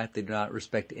to life. They do not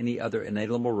respect any other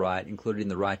inalienable right, including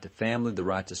the right to family, the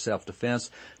right to self-defense,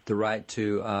 the right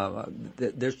to,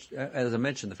 there's, as I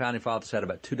mentioned, the Founding Fathers had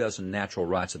about 24 natural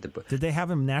rights that they put. Did they have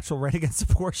a natural right against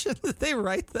abortion? Did they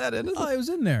write that in? Oh, it was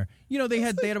in there. You know, they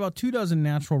had about 24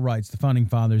 natural rights, the Founding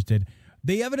Fathers did.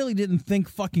 They evidently didn't think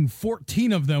fucking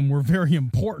 14 of them were very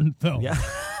important, though. Yeah.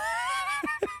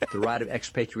 The right of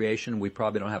expatriation, we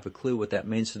probably don't have a clue what that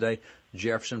means today.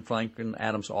 Jefferson, Franklin,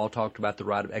 Adams all talked about the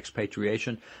right of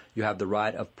expatriation. You have the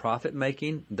right of profit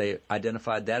making. They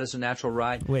identified that as a natural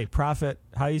right. Wait, profit?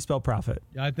 How do you spell profit?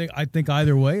 I think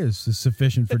either way is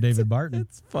sufficient for David Barton.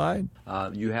 It's fine.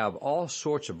 You have all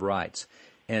sorts of rights.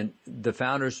 And the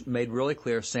founders made really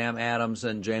clear, Sam Adams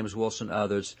and James Wilson,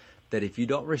 others, that if you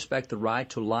don't respect the right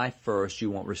to life first,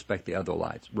 you won't respect the other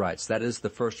rights. That is the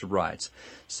first of rights.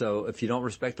 So if you don't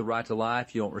respect the right to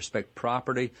life, you won't respect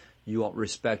property, you won't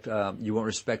respect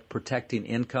protecting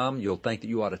income. You'll think that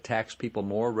you ought to tax people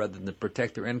more rather than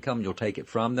protect their income. You'll take it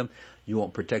from them. You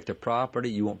won't protect their property.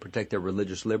 You won't protect their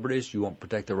religious liberties. You won't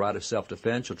protect their right of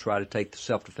self-defense. You'll try to take the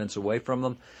self-defense away from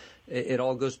them. It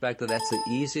all goes back to that's the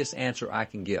easiest answer I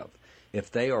can give.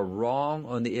 If they are wrong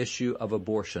on the issue of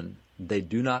abortion, they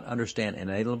do not understand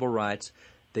inalienable rights.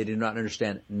 They do not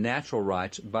understand natural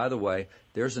rights. By the way,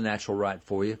 there's a natural right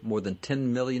for you. More than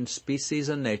 10 million species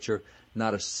in nature.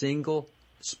 Not a single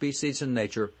species in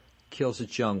nature kills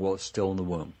its young while it's still in the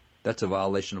womb. That's a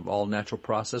violation of all natural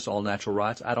process, all natural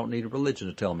rights. I don't need a religion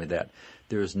to tell me that.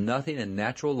 There is nothing in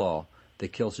natural law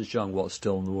that kills its young while it's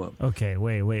still in the womb. Okay,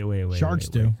 wait. Sharks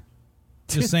do.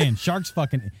 Just saying, sharks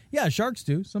fucking... Yeah, sharks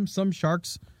do. Some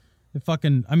sharks... They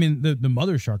fucking, I mean, the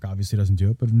mother shark obviously doesn't do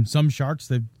it, but some sharks,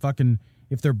 they fucking,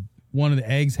 if they're one of the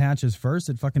eggs hatches first,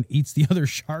 it fucking eats the other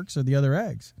sharks or the other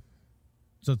eggs.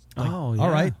 So it's like, all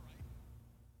right.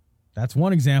 That's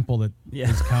one example that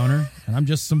is counter. And I'm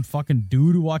just some fucking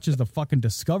dude who watches the fucking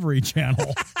Discovery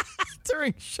Channel.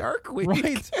 During Shark Week.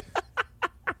 Right.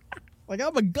 Like,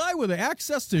 I'm a guy with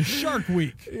access to Shark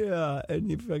Week. Yeah,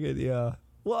 and you fucking,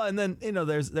 Well, and then,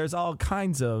 there's all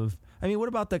kinds of... I mean, what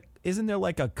about isn't there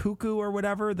like a cuckoo or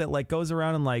whatever that like goes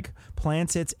around and like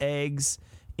plants its eggs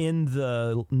in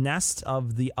the nest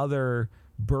of the other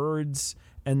birds,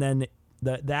 and then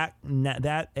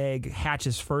that egg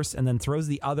hatches first and then throws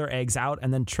the other eggs out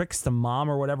and then tricks the mom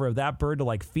or whatever of that bird to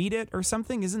like feed it or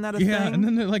something? Isn't that a thing? Yeah, and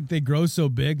then they grow so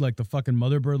big, like the fucking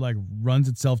mother bird like runs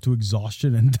itself to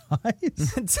exhaustion and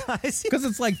dies. It dies because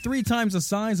it's like 3 times the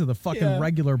size of the fucking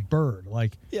regular bird.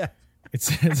 Like, yeah. It's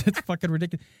fucking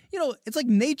ridiculous. It's like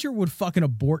nature would fucking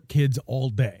abort kids all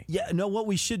day. Yeah, no, what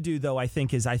we should do, though, I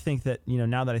think that,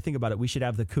 now that I think about it, we should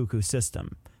have the cuckoo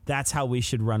system. That's how we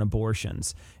should run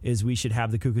abortions, is we should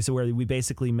have the cuckoo, so where we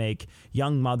basically make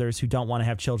young mothers who don't want to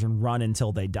have children run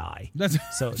until they die.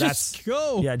 Just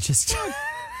go. Yeah, just...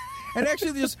 And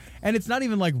actually, and it's not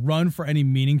even like run for any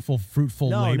meaningful, fruitful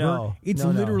labor. No, it's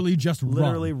literally just run.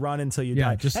 Literally run until you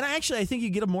die. And I think you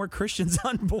get more Christians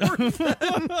on board.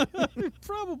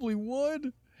 Probably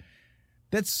would.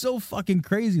 That's so fucking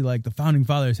crazy. Like, the Founding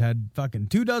Fathers had fucking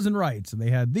 24 rights, and they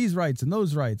had these rights and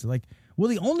those rights. Like, well,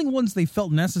 the only ones they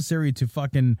felt necessary to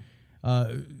fucking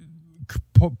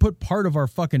put part of our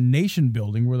fucking nation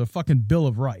building were the fucking Bill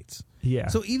of Rights. Yeah.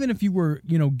 So even if you were,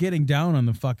 getting down on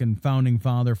the fucking founding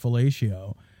father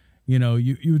fellatio,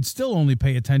 you would still only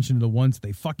pay attention to the ones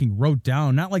they fucking wrote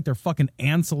down, not like their fucking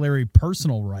ancillary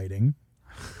personal writing.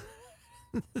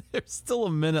 There's still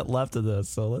a minute left of this,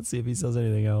 so let's see if he says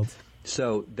anything else.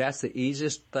 So that's the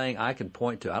easiest thing I can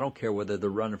point to. I don't care whether they're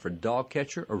running for dog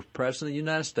catcher or president of the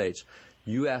United States.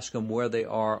 You ask them where they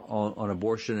are on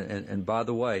abortion, and by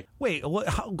the way... Wait,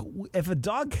 if a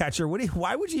dog catcher,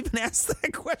 why would you even ask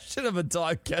that question of a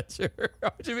dog catcher?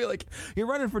 Why would you be like, you're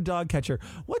running for dog catcher,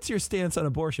 what's your stance on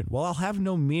abortion? Well, I'll have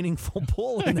no meaningful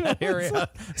pull in that area.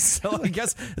 So I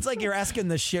guess it's like you're asking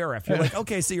the sheriff. You're like,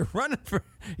 okay, so you're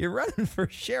running for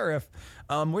sheriff.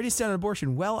 Where do you stand on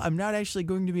abortion? Well, I'm not actually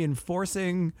going to be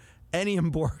enforcing any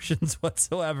abortions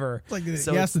whatsoever. It's like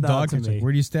so you ask the dog catcher,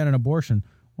 where do you stand on abortion?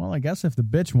 Well, I guess if the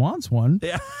bitch wants one.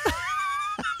 Yeah.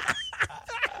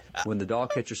 When the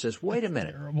dog catcher says, wait a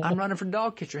minute, I'm running for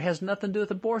dog catcher, it has nothing to do with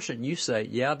abortion. You say,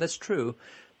 yeah, that's true,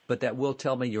 but that will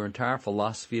tell me your entire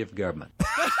philosophy of government.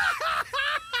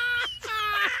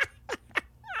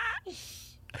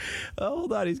 Oh,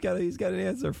 hold on, he's got an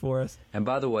answer for us. And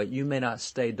by the way, you may not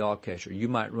stay dog catcher. You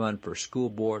might run for school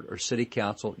board or city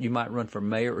council. You might run for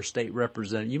mayor or state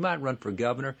representative. You might run for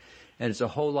governor. And it's a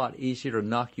whole lot easier to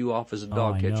knock you off as a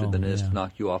dog catcher than it is to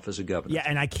knock you off as a governor. Yeah,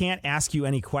 and I can't ask you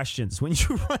any questions when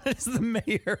you run as the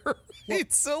mayor.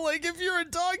 Right? So, like, if you're a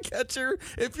dog catcher,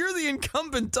 if you're the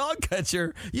incumbent dog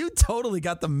catcher, you totally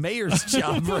got the mayor's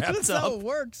job wrapped That's up. how it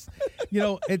works. You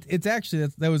know, it's actually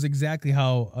that was exactly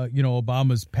how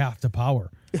Obama's path to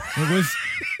power.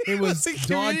 It was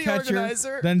dog catcher,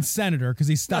 organizer. then senator because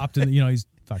he stopped and he's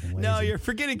fucking lazy. No, you're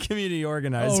forgetting community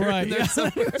organizer. Oh, right.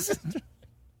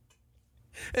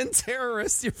 And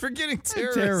terrorists, you're forgetting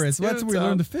terrorists. Terrorists. That's where we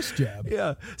learned the fist jab.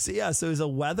 Yeah. So he's a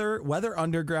weather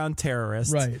underground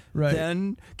terrorist. Right.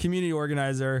 Then community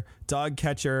organizer, dog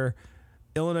catcher,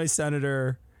 Illinois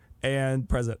senator, and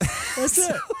president. That's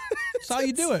it. That's how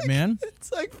you do it, man.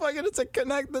 It's like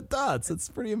connect the dots. It's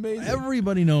pretty amazing.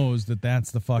 Everybody knows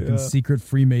that's the fucking secret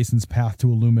Freemasons path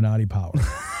to Illuminati power.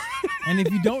 And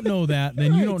if you don't know that,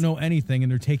 then you don't know anything,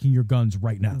 and they're taking your guns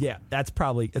right now. Yeah, it's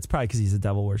probably because he's a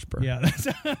devil worshiper. Yeah.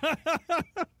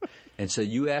 And so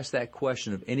you ask that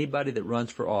question of anybody that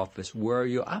runs for office, where are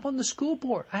you? I'm on the school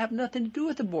board. I have nothing to do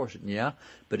with abortion. Yeah,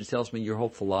 but it tells me your whole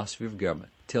philosophy of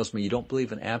government. It tells me you don't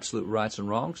believe in absolute rights and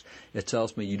wrongs. It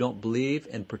tells me you don't believe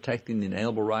in protecting the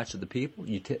inalienable rights of the people.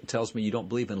 It tells me you don't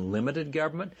believe in limited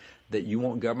government, that you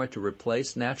want government to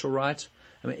replace natural rights.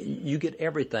 I mean, you get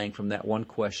everything from that one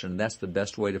question. That's the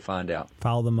best way to find out.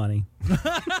 Follow the money.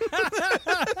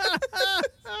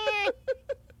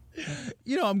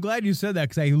 I'm glad you said that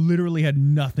because I literally had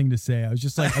nothing to say. I was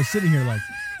sitting here like,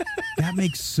 that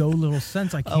makes so little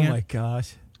sense. I can't. Oh my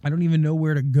gosh. I don't even know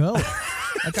where to go.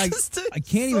 Like I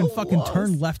can't even fucking lost.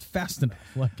 turn left fast enough.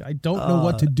 Like I don't know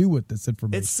what to do with this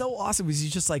information. It's so awesome because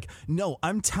he's just like, no,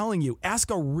 I'm telling you,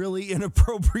 ask a really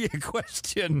inappropriate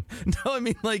question. No, I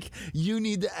mean, like, you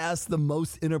need to ask the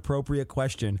most inappropriate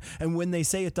question. And when they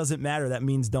say it doesn't matter, that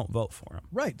means don't vote for him.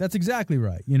 Right. That's exactly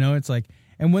right. It's like,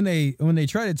 and when they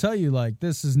try to tell you like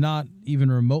this is not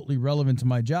even remotely relevant to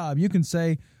my job, you can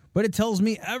say, but it tells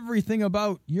me everything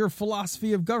about your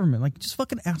philosophy of government. Like, just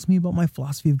fucking ask me about my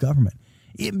philosophy of government.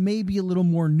 It may be a little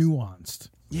more nuanced.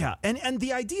 Yeah, and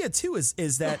the idea too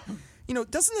is that,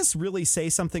 doesn't this really say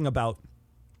something about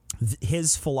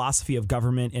his philosophy of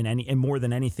government and more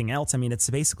than anything else? I mean, it's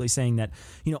basically saying that,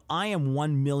 I am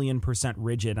 1,000,000%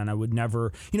 rigid and I would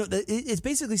never, it's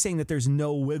basically saying that there's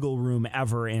no wiggle room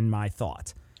ever in my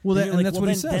thought. Well, that's what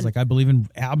he says. Like, I believe in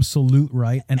absolute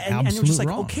right and absolute and you're just like,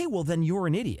 wrong. okay, well, then you're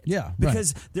an idiot. Yeah,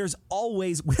 because there's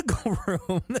always wiggle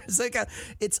room. There's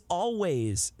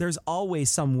always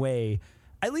some way,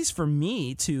 at least for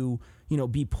me, to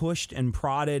be pushed and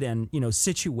prodded, and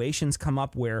situations come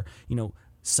up where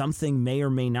something may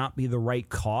or may not be the right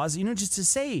cause. Just to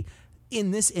say,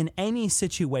 in any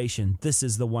situation, this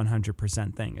is the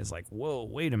 100% thing, is like, whoa,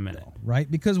 wait a minute.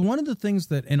 Right? Because one of the things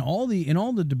that in all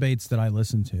the debates that I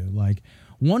listen to, like,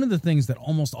 one of the things that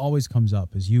almost always comes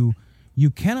up is you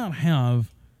cannot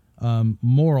have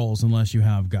morals unless you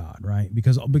have God, right?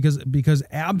 Because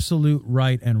absolute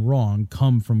right and wrong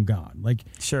come from God. Like,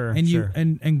 sure,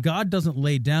 and God doesn't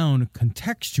lay down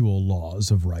contextual laws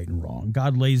of right and wrong.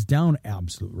 God lays down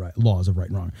absolute laws of right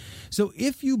and wrong. So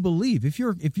if you believe, if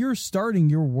you're starting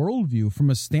your worldview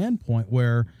from a standpoint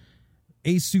where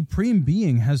a supreme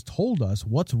being has told us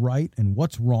what's right and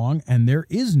what's wrong, and there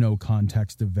is no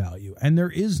context of value, and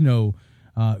there is no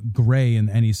gray in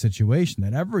any situation,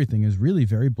 that everything is really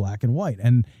very black and white.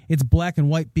 And it's black and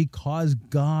white because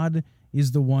God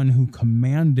is the one who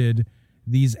commanded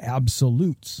these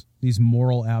absolutes, these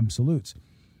moral absolutes.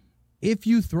 If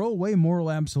you throw away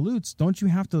moral absolutes, don't you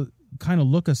have to kind of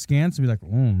look askance and be like,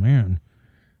 oh man,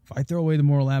 if I throw away the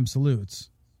moral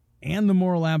absolutes and the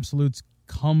moral absolutes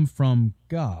come from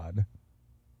God,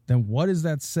 then what does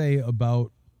that say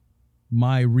about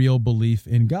my real belief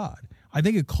in God. I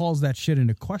think it calls that shit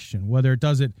into question. Whether it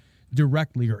does it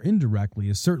directly or indirectly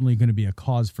is certainly going to be a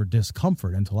cause for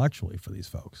discomfort intellectually for these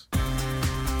folks.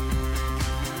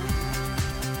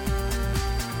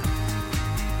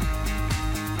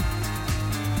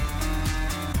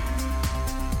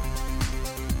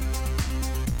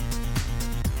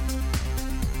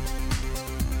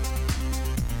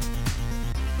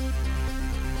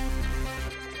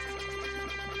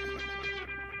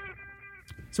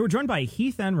 So we're joined by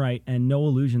Heath Enright and No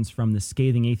Illusions from The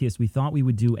Scathing Atheist. We thought we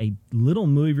would do a little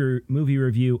movie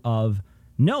review of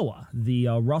Noah, the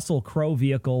Russell Crowe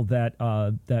vehicle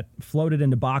that floated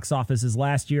into box offices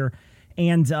last year,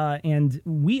 and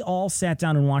we all sat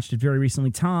down and watched it very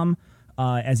recently. Tom,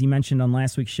 as he mentioned on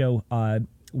last week's show,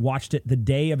 watched it the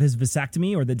day of his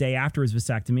vasectomy or the day after his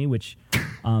vasectomy, which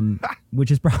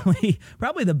is probably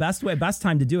the best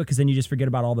time to do it, because then you just forget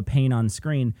about all the pain on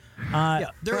screen.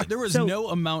 There was no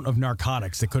amount of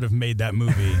narcotics that could have made that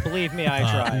movie. Believe me, I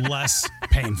tried. Less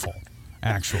painful,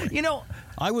 actually. You know,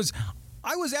 I was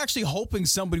actually hoping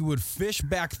somebody would fish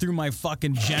back through my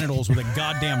fucking genitals with a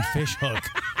goddamn fish hook,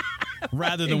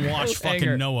 rather than watch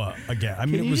fucking Noah again. I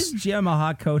mean, Can you just jam a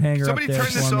hot coat hanger Somebody up there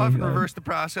turn this for off me? and reverse the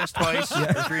process twice or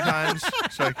 3 times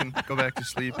so I can go back to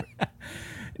sleep.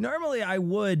 Normally, I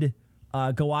would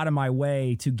go out of my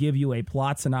way to give you a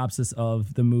plot synopsis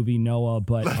of the movie Noah,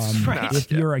 but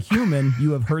if you're a human,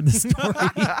 you have heard the story.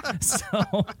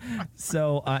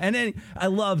 And then I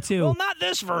love too. Well, not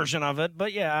this version of it,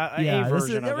 but a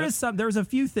version of it. There's a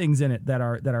few things in it that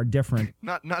are different.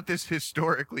 Not this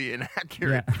historically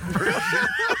inaccurate version.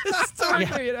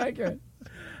 Historically inaccurate.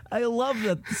 I love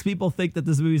that people think that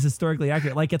this movie is historically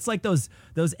accurate. Like, it's like those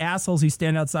assholes who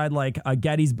stand outside like a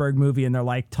Gettysburg movie and they're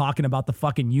like talking about the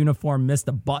fucking uniform missed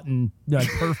a button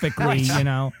perfectly, you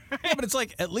know? Yeah, but it's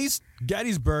like, at least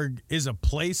Gettysburg is a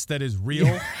place that is real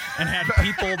and had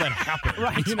people that happened.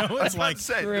 Right. You know, it's like,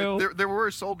 there were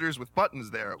soldiers with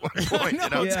buttons there at one point. No, you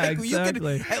know? it's like,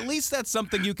 exactly. at least that's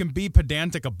something you can be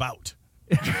pedantic about.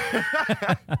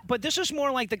 But this is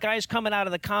more like the guys coming out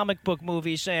of the comic book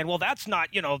movies saying, well, that's not,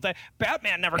 that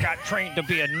Batman never got trained to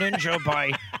be a ninja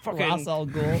by fucking Ra's al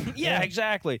Ghul. Yeah,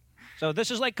 exactly. So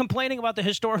this is like complaining about the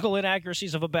historical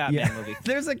inaccuracies of a Batman movie.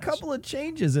 There's a couple of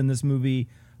changes in this movie.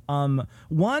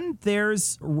 One,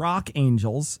 there's rock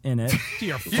angels in it.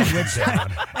 Dear fucking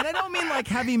God. And I don't mean like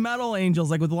heavy metal angels,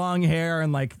 like with long hair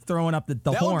and like throwing up the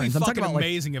That horns. would be I'm talking fucking about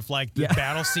amazing if like the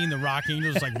battle scene, the rock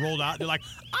angels like rolled out. They're like,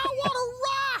 I want to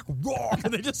rock.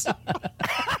 And they just...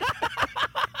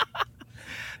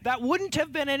 That wouldn't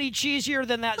have been any cheesier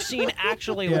than that scene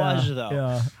actually was, though.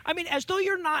 Yeah. I mean, as though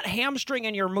you're not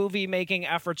hamstringing your movie-making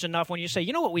efforts enough when you say,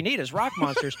 you know what we need is rock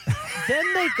monsters. Then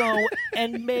they go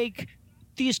and make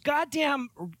these goddamn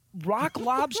rock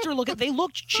lobster they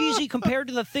looked cheesy compared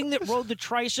to the thing that rode the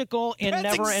tricycle in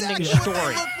That's Never-Ending exactly Story.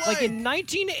 what they look Like in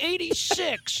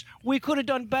 1986, we could have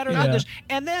done better than this.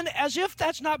 And then, as if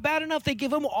that's not bad enough, they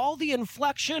give him all the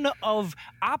inflection of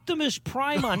Optimus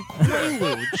Prime on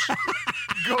Quaaludes.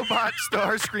 GoBot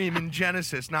Starscream in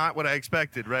Genesis, not what I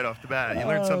expected right off the bat. You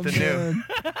learn something new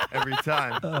every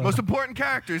time. Most important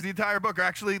characters, the entire book, are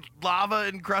actually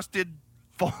lava-encrusted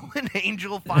fallen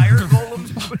angel fire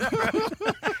golems, whatever.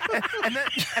 and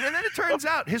then it turns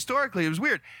out, historically, it was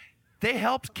weird. They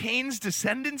helped Cain's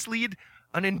descendants lead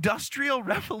an industrial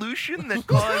revolution that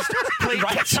caused plate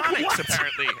tectonics,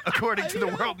 apparently, according to the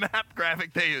world map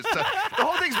graphic they used. So the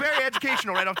whole thing's very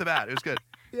educational right off the bat. It was good.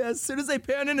 Yeah, as soon as they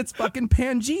pan in, it's fucking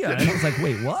Pangea. And I was like,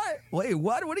 wait, what? Wait,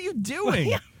 what? What are you doing?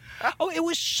 Yeah. Oh, it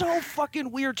was so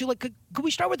fucking weird, too. Like, could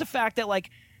we start with the fact that, like,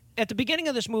 at the beginning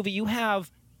of this movie, you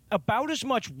have about as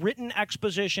much written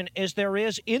exposition as there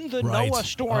is in the Noah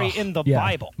story in the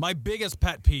Bible. My biggest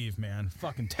pet peeve, man.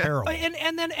 Fucking terrible.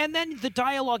 And then the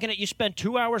dialogue in it, you spend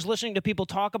 2 hours listening to people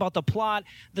talk about the plot.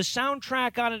 The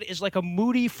soundtrack on it is like a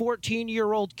moody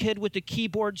 14-year-old kid with the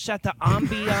keyboard set to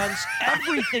ambiance,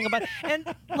 everything about it.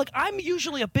 And look, I'm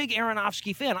usually a big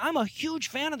Aronofsky fan. I'm a huge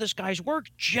fan of this guy's work,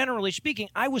 generally speaking.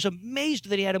 I was amazed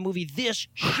that he had a movie this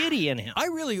shitty in him.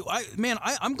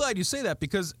 I'm glad you say that,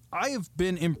 because I have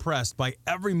been impressed by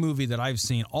every movie that I've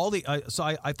seen.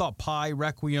 I thought Pi,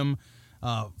 Requiem,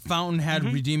 Fountainhead,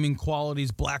 redeeming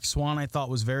qualities, Black Swan I thought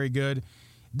was very good.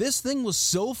 This thing was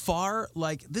so far,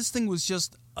 like, this thing was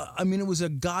just, it was a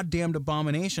goddamned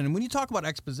abomination. And when you talk about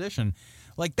exposition,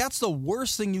 like, that's the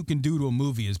worst thing you can do to a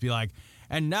movie, is be like,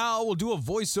 and now we'll do a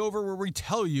voiceover where we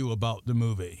tell you about the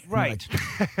movie. Right.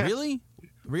 Like, really?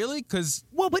 Really? Because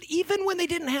but even when they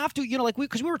didn't have to, like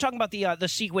because we were talking about the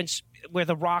sequence where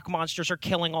the rock monsters are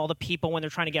killing all the people when they're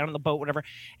trying to get on the boat, whatever.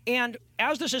 And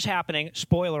as this is happening,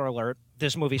 spoiler alert,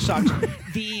 this movie sucks.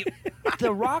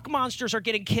 the rock monsters are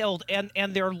getting killed, and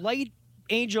their light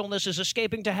angelness is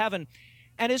escaping to heaven.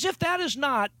 And as if that is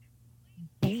not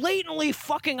blatantly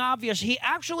fucking obvious, he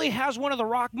actually has one of the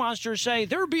rock monsters say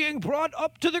they're being brought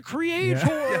up to the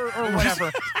creator or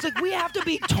whatever. It's like we have to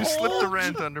be told Just slipped the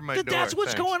rent under my door. That's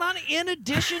what's Thanks. going on in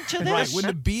addition to this. Right, when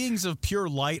the beings of pure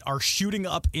light are shooting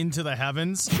up into the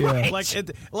heavens, Right.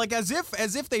 like as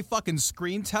if they fucking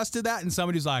screen tested that, and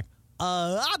somebody's like,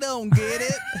 I don't get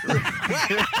it.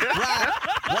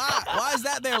 Why is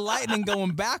that there lightning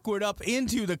going backward up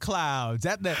into the clouds?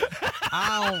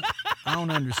 I don't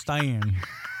understand.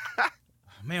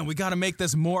 Man, we got to make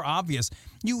this more obvious.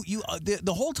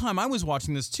 The whole time I was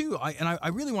watching this too, I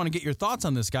really want to get your thoughts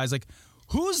on this, guys. Like,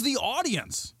 who's the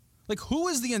audience? Like, who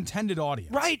is the intended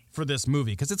audience for this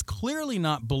movie? Because it's clearly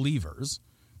not believers,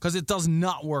 because it does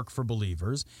not work for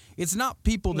believers. It's not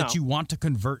people that you want to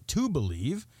convert to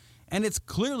believe, and it's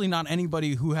clearly not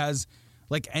anybody who has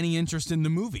like any interest in the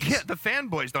movies. Yeah, the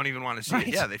fanboys don't even want to see it.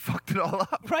 Yeah, they fucked it all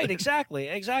up. Right, exactly.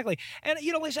 And, like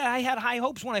I said, I had high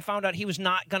hopes when I found out he was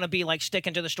not going to be, like,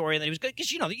 sticking to the story that he was good. Because,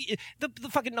 the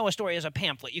fucking Noah story is a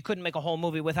pamphlet. You couldn't make a whole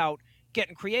movie without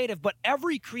getting creative. But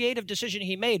every creative decision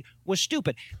he made was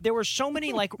stupid. There were so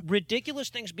many, like, ridiculous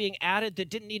things being added that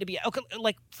didn't need to be. Okay,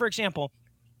 like, for example,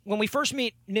 when we first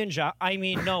meet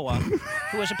Noah,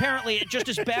 who is apparently just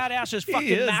as badass as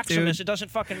fucking Maximus. It doesn't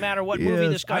fucking matter what movie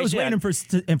this guy's I was in.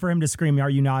 waiting for him to scream, "Are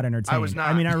you not entertained?" I was not.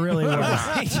 I mean, I really was.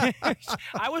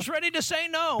 I was ready to say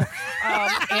no.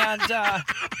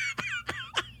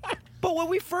 But when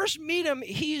we first meet him,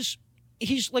 he's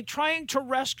like trying to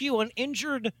rescue an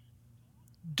injured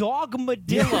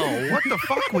dogmadillo. What the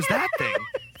fuck was that thing?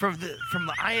 From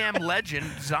the I Am Legend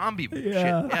zombie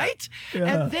shit, right? Yeah.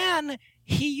 And then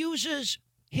he uses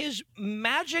his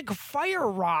magic fire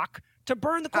rock to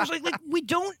burn the corpse. Like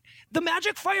the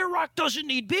magic fire rock doesn't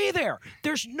need be there.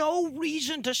 There's no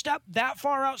reason to step that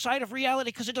far outside of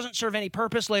reality because it doesn't serve any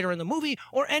purpose later in the movie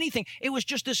or anything. It was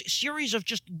just this series of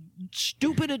just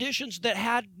stupid additions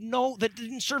that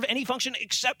didn't serve any function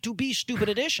except to be stupid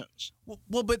additions.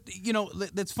 Well, but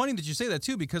that's funny that you say that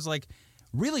too, because like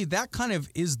really that kind of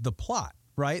is the plot,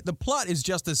 right? The plot is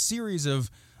just a series of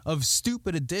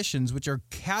stupid additions which are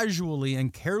casually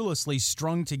and carelessly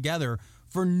strung together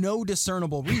for no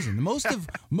discernible reason.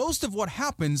 Most of what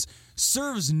happens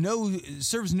serves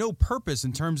no purpose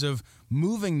in terms of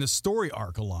moving the story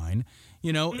arc line.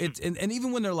 It's and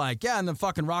even when they're like, and the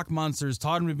fucking rock monsters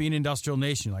taught them to be an industrial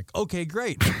nation, you're like, okay,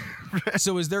 great.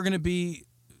 So is there going to be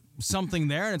something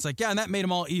there? And it's like, and that made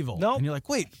them all evil. Nope. And you're like,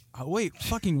 wait,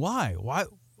 fucking why? Why?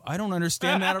 I don't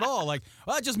understand that at all. Like,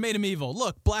 it just made him evil.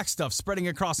 Look, black stuff spreading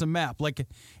across a map. Like,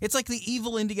 it's like the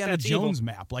evil Indiana Jones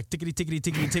map. Like, tickety, tickety,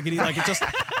 tickety, tickety. Like, it just...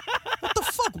 What the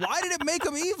fuck? Why did it make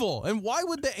him evil? And why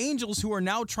would the angels who are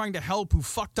now trying to help, who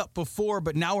fucked up before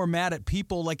but now are mad at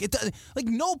people, like,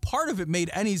 no part of it made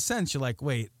any sense. You're like,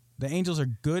 wait, the angels are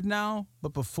good now,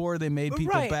 but before they made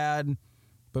people bad,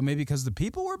 but maybe because the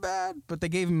people were bad, but they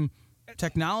gave him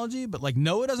technology, but like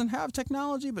Noah doesn't have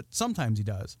technology, but sometimes he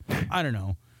does. I don't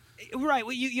know. Right.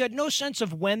 Well, you had no sense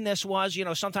of when this was.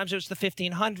 Sometimes it was the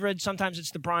 1500s, sometimes it's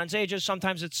the Bronze Ages,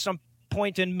 sometimes it's some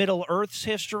point in Middle Earth's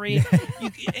history.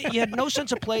 You had no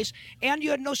sense of place, and you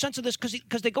had no sense of this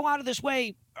because they go out of their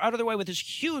way with this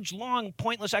huge, long,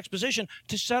 pointless exposition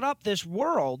to set up this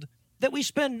world that we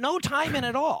spend no time in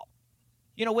at all.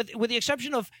 With the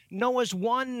exception of Noah's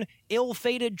one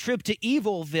ill-fated trip to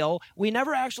Evilville, we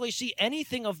never actually see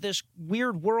anything of this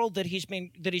weird world that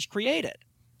he's created.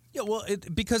 Yeah, well,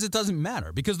 because it doesn't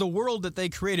matter. Because the world that they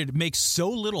created makes so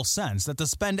little sense that to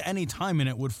spend any time in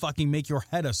it would fucking make your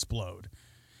head explode.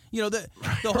 The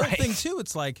whole thing too.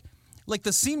 It's like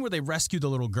the scene where they rescue the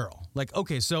little girl. Like,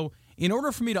 okay, so in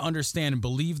order for me to understand and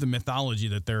believe the mythology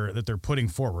that they're putting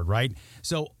forward, right?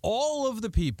 So all of the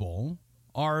people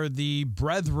are the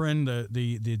brethren,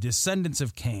 the descendants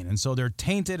of Cain, and so they're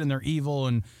tainted and they're evil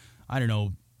and I don't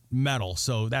know. Metal,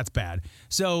 so that's bad.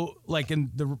 So, and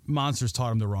the monsters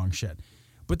taught him the wrong shit.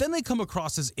 But then they come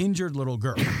across this injured little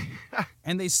girl,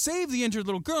 and they save the injured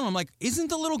little girl. And I'm like, isn't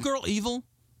the little girl evil?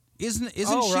 Isn't she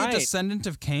a descendant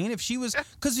of Cain? If she was,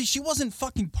 because she wasn't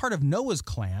fucking part of Noah's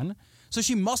clan, so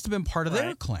she must have been part of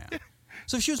their clan.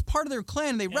 So if she was part of their clan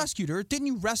and they rescued her, didn't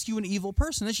you rescue an evil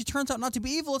person? And she turns out not to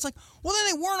be evil. It's like, well,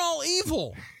 then they weren't all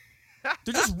evil.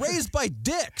 They're just raised by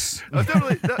dicks. That's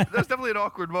definitely an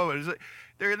awkward moment. It's like,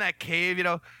 they're in that cave,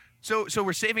 So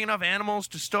we're saving enough animals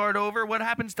to start over. What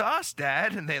happens to us,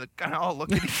 Dad? And they kind of all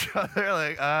look at each other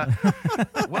like,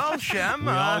 well, Shem,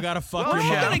 we all gotta fuck We're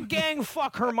your gonna mom. gang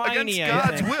fuck Hermione. Against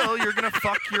God's will, you're gonna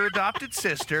fuck your adopted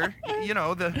sister. You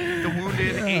know, the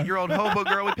wounded 8-year-old hobo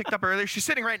girl we picked up earlier. She's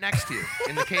sitting right next to you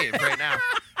in the cave right now,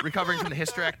 recovering from the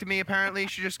hysterectomy. Apparently,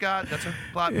 she just got. That's a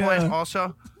plot point.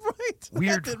 Also, Right.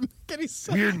 Weird. That didn't make any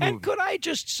sense. weird movie. And could I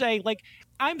just say, like,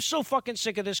 I'm so fucking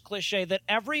sick of this cliche that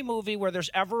every movie where there's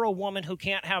ever a woman who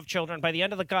can't have children, by the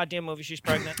end of the goddamn movie, she's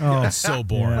pregnant. Oh, That's so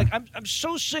boring. Like, I'm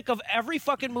so sick of every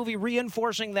fucking movie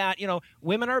reinforcing that,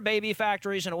 women are baby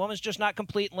factories and a woman's just not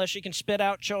complete unless she can spit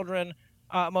out children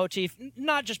motif.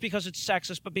 Not just because it's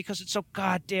sexist, but because it's so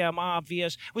goddamn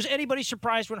obvious. Was anybody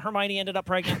surprised when Hermione ended up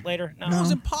pregnant later? No. It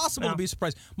was impossible to be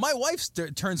surprised. My wife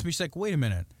turns to me, she's like, wait a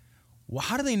minute. Well,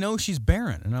 how do they know she's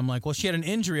barren? And I'm like, well, she had an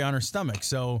injury on her stomach,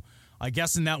 so I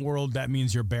guess in that world that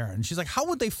means you're barren. And she's like, how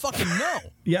would they fucking know?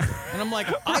 Yeah. And I'm like,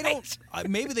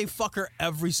 maybe they fuck her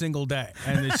every single day,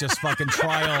 and it's just fucking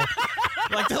trial.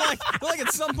 They're like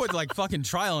at some point, like fucking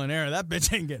trial and error. That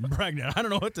bitch ain't getting pregnant. I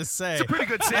don't know what to say. It's a pretty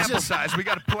good sample size. We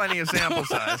got plenty of sample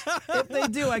size. If they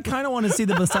do, I kind of want to see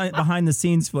the behind the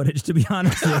scenes footage, to be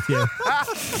honest with you.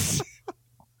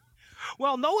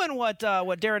 Well, knowing what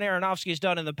Darren Aronofsky's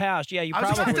done in the past, yeah, you I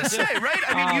was probably about to would say, too. right?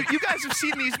 I mean, you guys have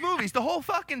seen these movies the whole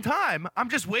fucking time. I'm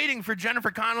just waiting for Jennifer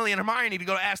Connelly and Hermione to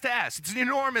go ass to ass. It's an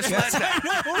enormous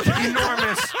letdown.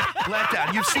 Enormous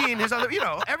letdown. You've seen his other,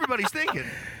 everybody's thinking.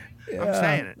 I'm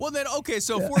saying it. Well, then, okay,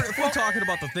 so if we're talking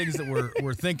about the things that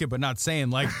we're thinking but not saying,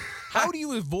 like, how do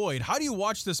you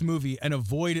watch this movie and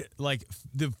avoid, like,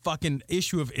 the fucking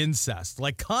issue of incest?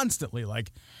 Like, constantly,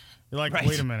 like, you're like,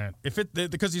 wait a minute.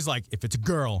 Because he's like, if it's a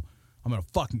girl, I'm going to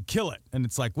fucking kill it. And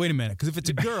it's like, wait a minute, because if it's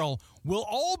a girl, we'll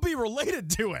all be related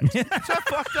to it. That's a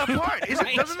fucked up part.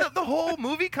 Doesn't the whole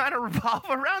movie kind of revolve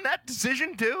around that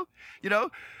decision, too?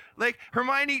 Like,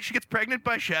 Hermione, she gets pregnant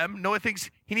by Shem. Noah thinks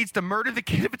he needs to murder the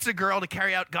kid if it's a girl to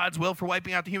carry out God's will for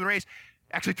wiping out the human race.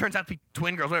 Actually turns out to be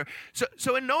twin girls. Whatever.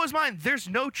 So in Noah's mind, there's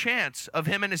no chance of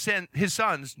him and his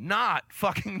sons not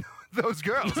fucking those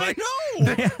girls. Like,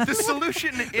 the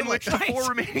solution in which the 4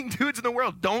 remaining dudes in the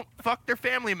world don't fuck their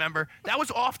family member, that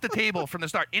was off the table from the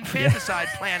start. Infanticide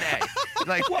plan A.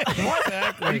 Like, what?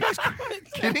 Are you guys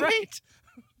kidding me?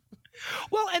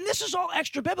 Well, and this is all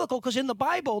extra biblical because in the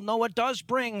Bible, Noah does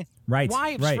bring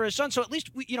wives for his son. So at least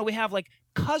we have like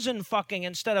cousin fucking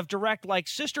instead of direct like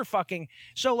sister fucking.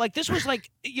 So like this was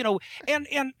like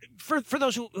and for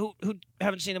those who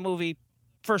haven't seen the movie,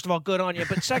 first of all, good on you.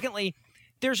 But secondly,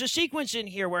 there's a sequence in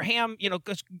here where Ham,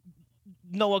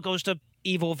 Noah goes to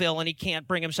Evilville and he can't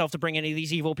bring himself to bring any of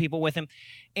these evil people with him.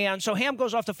 And so Ham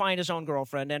goes off to find his own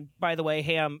girlfriend. And by the way,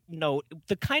 Ham, note,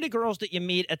 the kind of girls that you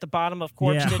meet at the bottom of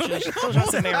corpse stitches, those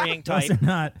aren't the marrying type.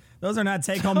 Those are not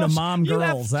take home to mom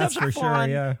girls, that's for sure.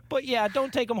 Yeah. But yeah,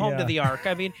 don't take them home to the Ark.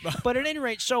 I mean, but at any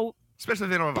rate, so especially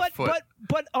if they don't have a foot.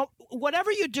 But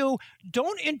whatever you do,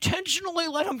 don't intentionally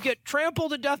let them get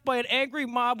trampled to death by an angry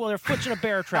mob while their foot's in a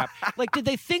bear trap. Like, did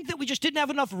they think that we just didn't have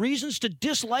enough reasons to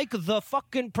dislike the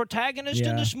fucking protagonist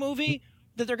in this movie?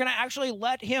 That they're going to actually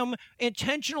let him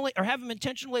intentionally, or have him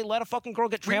intentionally let a fucking girl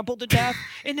get trampled to death?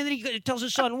 And then he tells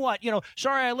his son, what?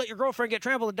 Sorry I let your girlfriend get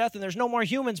trampled to death and there's no more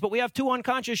humans, but we have 2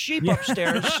 unconscious sheep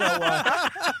upstairs, so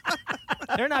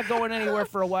they're not going anywhere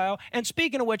for a while. And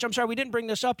speaking of which, I'm sorry, we didn't bring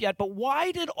this up yet, but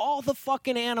why did all the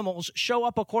fucking animals show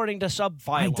up according to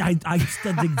Subphylum? I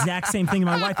said the exact same thing to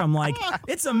my wife. I'm like,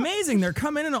 it's amazing. They're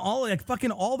coming in all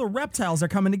the reptiles are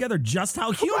coming together just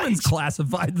how humans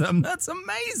classified them. That's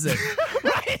amazing.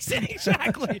 Right,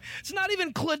 exactly. It's not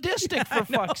even cladistic, for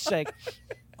fuck's sake.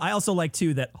 I also like,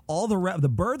 too, that all the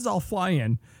birds all fly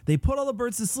in. They put all the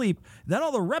birds to sleep. Then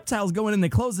all the reptiles go in and they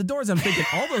close the doors. I'm thinking,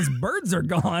 all those birds are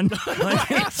gone. Don't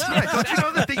you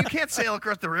know that you can't sail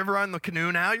across the river on the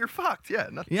canoe now? You're fucked. Yeah.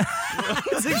 Yeah.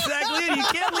 That's exactly it. You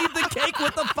can't leave the cake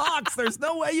with the fox. There's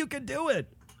no way you can do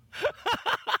it.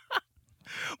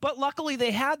 But luckily,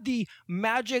 they had the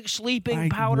magic sleeping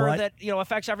powder that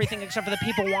affects everything except for the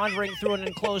people wandering through an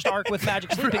enclosed ark with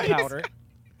magic sleeping powder.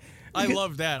 I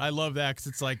love that because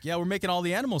it's like, yeah, we're making all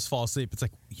the animals fall asleep. It's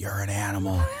like, you're an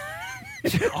animal.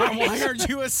 Why aren't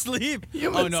you asleep?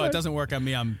 Oh, no, it doesn't work on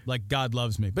me. I'm like, God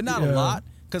loves me. But not a lot,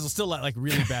 because it'll still let like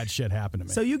really bad shit happen to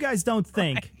me. So you guys don't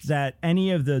think that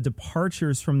any of the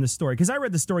departures from the story, because I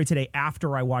read the story today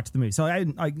after I watched the movie. So I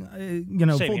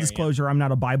full disclosure, I'm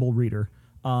not a Bible reader.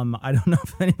 I don't know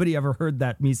if anybody ever heard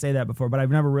me say that before, but I've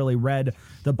never really read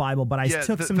the Bible. But I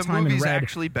took some time and read. The movie's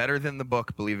actually better than the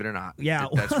book, believe it or not. Yeah,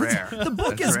 that's rare. The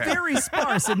book is very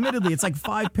sparse. Admittedly, it's like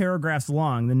 5 paragraphs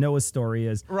long. The Noah story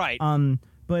is right.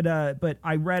 But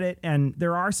I read it, and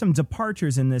there are some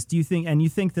departures in this. Do you think? And you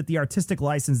think that the artistic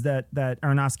license that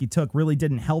Aronofsky took really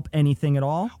didn't help anything at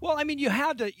all? Well, I mean, you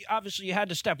had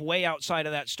to step way outside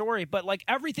of that story, but like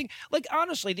everything, like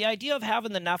honestly, the idea of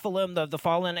having the Nephilim, the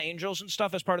fallen angels and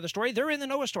stuff as part of the story, they're in the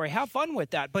Noah story. Have fun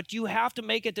with that, but you have to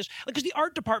make it this, because the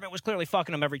art department was clearly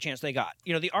fucking them every chance they got.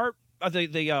 You know, the art.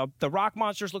 The rock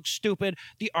monsters look stupid.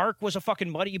 The Ark was a fucking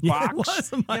muddy box. Yeah, it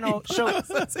was a muddy box. So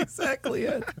That's exactly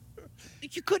it.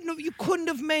 You couldn't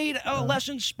have made a less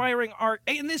inspiring art.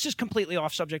 And this is completely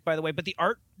off subject, by the way. But the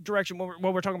art direction, when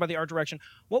we're talking about the art direction,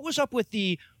 what was up with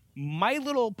the My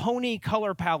Little Pony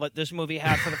color palette this movie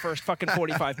had for the first fucking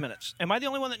 45 minutes? Am I the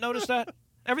only one that noticed that?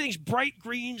 Everything's bright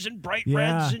greens and bright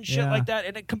reds and shit like that,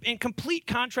 and in complete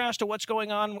contrast to what's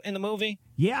going on in the movie.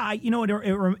 Yeah,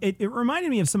 it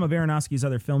reminded me of some of Aronofsky's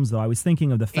other films, though. I was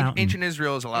thinking of The Fountain. Ancient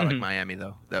Israel is a lot like Miami,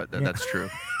 though. That's true.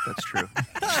 That's true.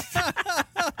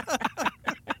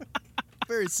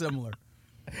 Very similar.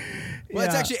 Well,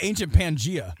 it's actually ancient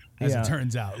Pangea, as it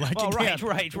turns out. Like,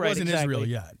 right. It wasn't Israel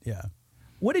yet. Yeah.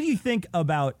 What did you think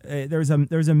about? There's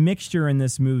a mixture in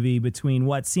this movie between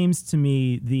what seems to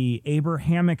me the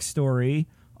Abrahamic story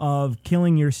of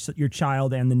killing your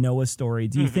child and the Noah story.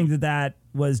 Do you think that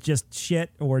was just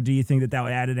shit, or do you think that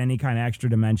added any kind of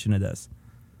extra dimension to this?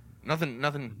 Nothing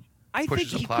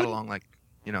pushes the plot along like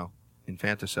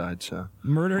infanticide. So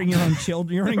murdering your own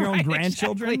children, your own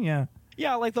grandchildren. Exactly. Yeah.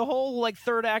 Yeah, like the whole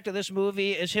third act of this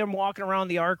movie is him walking around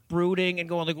the Ark brooding and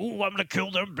going like, "Ooh, I'm gonna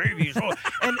kill them babies."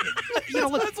 And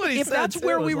look, that's what he if said, that's too.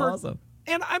 where It we was were, awesome.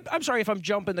 and I'm sorry if I'm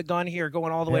jumping the gun here,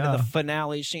 going all the way to the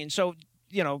finale scene. So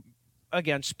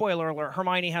again, spoiler alert: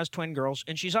 Hermione has twin girls,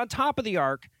 and she's on top of the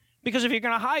Ark. Because if you're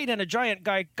gonna hide in a giant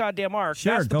goddamn Ark,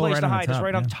 that's the place to hide. It's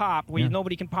right on top where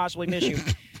nobody can possibly miss you.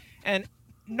 And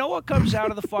Noah comes out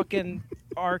of the fucking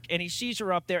Ark and he sees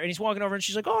her up there and he's walking over and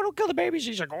she's like, "Oh, don't kill the babies."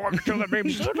 He's like, "Oh, I'm gonna kill the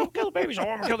babies." She's like, "Oh, don't kill the babies." "Oh,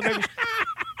 I'm gonna kill the babies."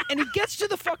 And he gets to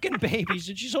the fucking babies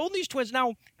and she's holding these twins.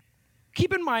 Now,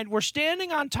 keep in mind, we're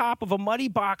standing on top of a muddy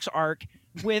box Ark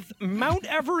with Mount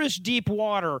Everest deep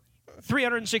water,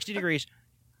 360 degrees.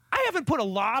 I haven't put a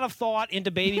lot of thought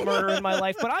into baby murder in my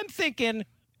life, but I'm thinking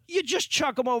you just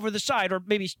chuck them over the side, or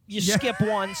maybe you skip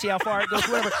one, see how far it goes,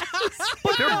 whatever.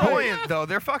 But they're buoyant, though.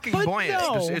 They're fucking buoyant.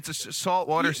 No. It's a salt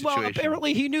water situation. Well,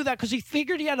 apparently he knew that because he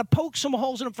figured he had to poke some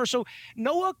holes in them first. So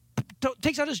Noah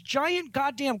takes out his giant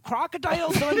goddamn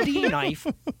Crocodile Dundee knife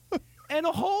and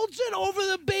holds it over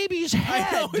the baby's head.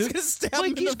 I know, he's gonna stab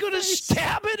him in he's the going to face.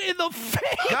 stab it in the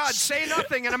face. God, say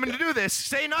nothing, and I'm going to do this.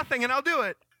 Say nothing, and I'll do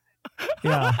it.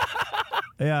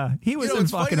 Yeah. He wasn't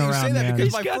it's funny fucking that you around, say that man.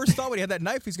 because my first thought when he had that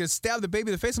knife, he's going to stab the baby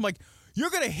in the face. I'm like, you're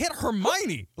going to hit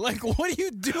Hermione. Like, what are you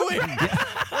doing?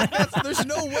 There's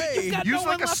no way. Use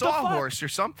like a sawhorse or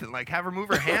something. Like, have her move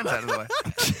her hands out of the way.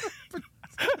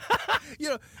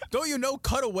 Don't you know?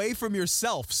 Cut away from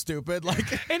yourself, stupid.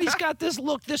 Like, and he's got this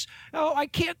look, I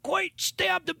can't quite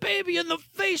stab the baby in the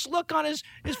face look on his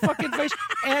fucking face,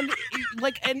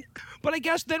 but I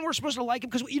guess then we're supposed to like him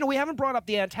because we haven't brought up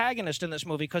the antagonist in this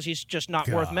movie because he's just not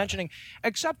worth mentioning,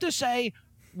 except to say,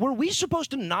 were we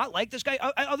supposed to not like this guy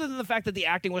other than the fact that the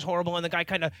acting was horrible and the guy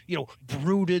kind of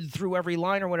brooded through every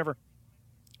line or whatever?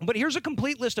 But here's a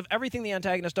complete list of everything the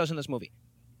antagonist does in this movie.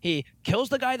 He kills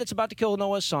the guy that's about to kill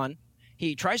Noah's son.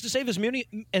 He tries to save as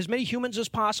many humans as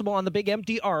possible on the big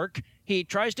empty Ark. He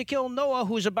tries to kill Noah,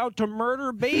 who's about to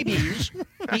murder babies.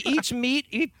 He eats meat.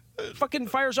 He fucking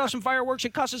fires off some fireworks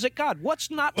and cusses at God. What's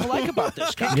not to like about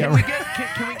this guy? Can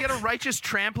we get a righteous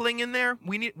trampling in there?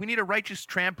 We need a righteous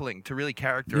trampling to really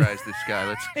characterize this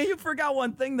guy. Hey, you forgot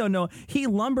one thing though, Noah. He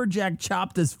lumberjack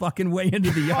chopped his fucking way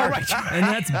into the Ark, and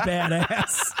that's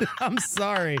badass. I'm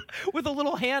sorry. With a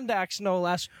little hand axe, no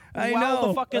less. I while know.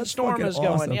 the fucking That's storm fucking is going.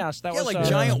 awesome. Yes, that was like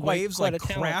giant quite waves a like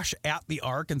talent. crash at the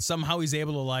Ark, and somehow he's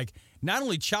able to like not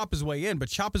only chop his way in, but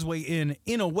chop his way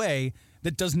in a way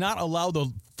that does not allow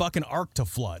the fucking Ark to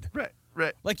flood.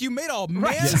 Right. Like, you made a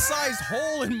man-sized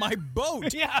hole in my boat,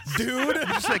 dude. He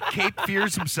just like Cape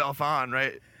Fears himself on,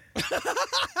 right?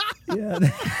 Yeah.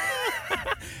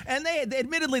 And they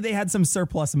admittedly they had some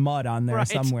surplus mud on there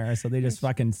somewhere, so they just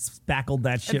fucking spackled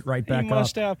that shit right back He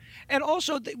must up. have. And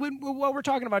also, while we're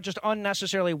talking about just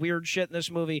unnecessarily weird shit in this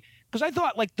movie, because I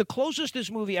thought like the closest this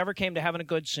movie ever came to having a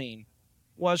good scene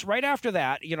was right after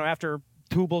that, after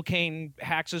Tubal-Cain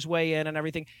hacks his way in and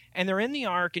everything, and they're in the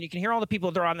Ark, and you can hear all the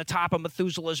people. They're on the top of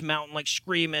Methuselah's mountain, like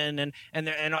screaming, and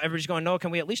everybody's going, "No,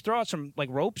 can we at least throw out some like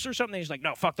ropes or something?" He's like,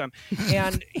 "No, fuck them."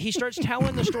 And he starts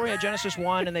telling the story of Genesis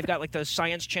 1, and they've got like the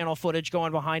Science Channel footage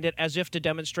going behind it, as if to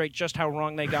demonstrate just how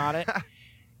wrong they got it.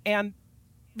 And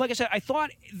like I said, I thought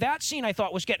that scene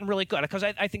was getting really good because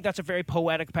I think that's a very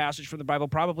poetic passage from the Bible,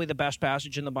 probably the best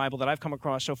passage in the Bible that I've come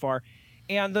across so far.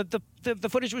 And the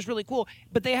footage was really cool,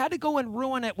 but they had to go and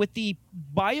ruin it with the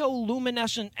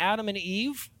bioluminescent Adam and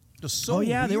Eve.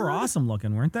 They were awesome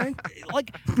looking, weren't they?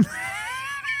 Like.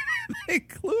 It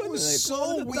was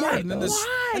so weird. And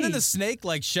then the snake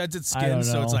like sheds its skin,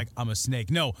 so it's like, I'm a snake.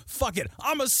 No, fuck it,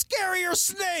 I'm a scarier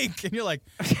snake. And you're like,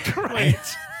 right.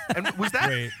 And was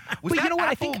that But you know what,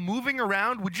 apple moving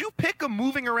around? Would you pick a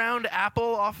moving around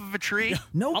apple off of a tree?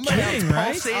 No kidding,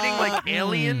 right? Pulsating like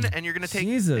alien, and you're gonna take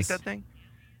that thing?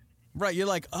 Right, you're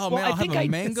like, oh man, I'll have a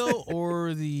mango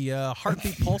or the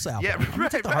heartbeat pulse apple. Yeah, I'm gonna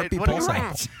take the heartbeat What pulse am I-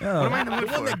 apple. what am I in the mood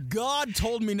The one for? that God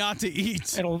told me not to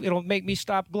eat. It'll make me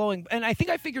stop glowing. And I think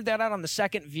I figured that out on the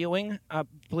second viewing.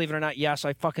 Believe it or not, yes,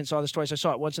 I fucking saw this twice. I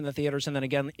saw it once in the theaters and then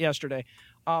again yesterday.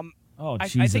 I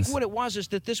think what it was is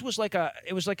that this was like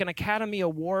an Academy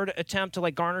Award attempt to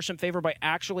like garner some favor by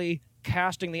actually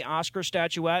casting the Oscar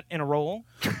statuette in a role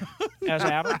as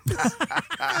Adam.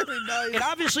 It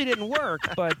obviously didn't work,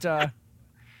 but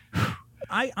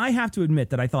I have to admit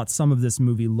that I thought some of this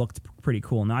movie looked pretty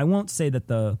cool. Now I won't say that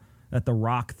the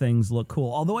Rock things look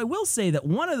cool, although I will say that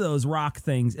one of those Rock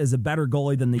things is a better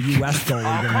goalie than the U.S.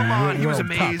 goalie. Come on, he was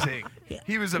World Cup. amazing.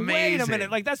 He was amazing. Wait a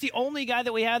minute, like that's the only guy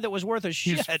that we had that was worth a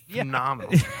shit.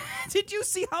 Phenomenal. Did you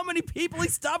see how many people he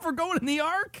stopped for going in the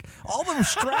arc? All the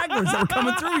stragglers that were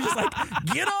coming through. He's just like,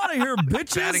 get out of here,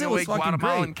 bitches. Batting It away was fucking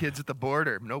Guatemalan great. kids at the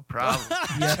border, no problem.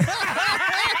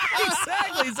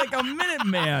 Exactly. He's like a minute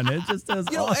man. It just is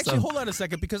You know, awesome. actually, hold on a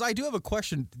second, because I do have a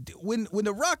question. When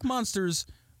the Rock Monsters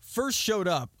first showed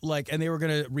up, and they were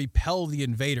going to repel the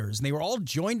invaders, and they were all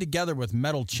joined together with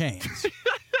metal chains,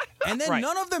 and then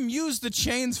none of them used the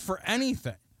chains for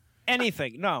anything.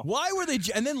 No. Why were they?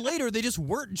 And then later, they just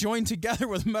weren't joined together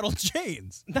with metal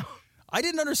chains. No. I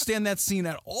didn't understand that scene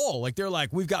at all. Like, they're like,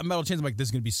 we've got metal chains. I'm like, this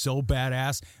is going to be so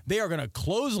badass. They are going to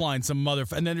clothesline some and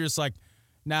then they're just like,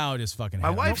 no, just fucking My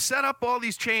have it. wife set up all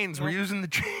these chains. We're using the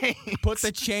chains. Put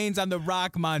the chains on the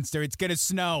Rock Monster. It's going to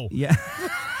snow. Yeah.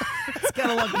 It's got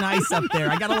to look nice up there.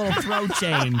 I got a little throw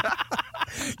chain.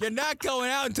 You're not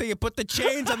going out until you put the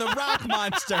chains on the Rock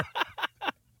Monster.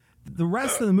 The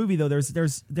rest of the movie, though,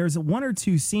 there's one or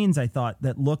two scenes I thought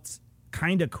that looked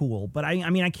kind of cool, but I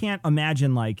mean, I can't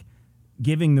imagine like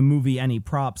giving the movie any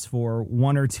props for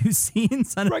one or two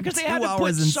scenes on Right, because they 2 had to put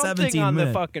hours and something 17 on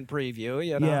minutes. the fucking preview,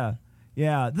 you know?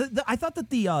 Yeah. I thought that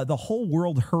the whole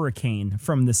world hurricane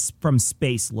from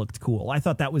space looked cool. I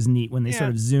thought that was neat when they sort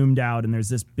of zoomed out and there's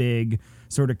this big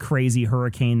sort of crazy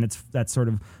hurricane that's sort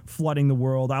of flooding the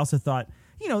world. I also thought,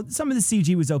 you know, some of the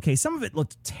CG was okay. Some of it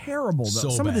looked terrible, though. So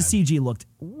Some of the bad. CG looked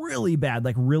really bad,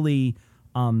 like really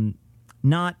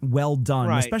not well done,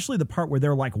 Right. especially the part where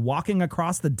they're like walking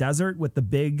across the desert with the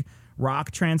big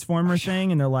rock transformer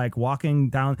thing, and they're like walking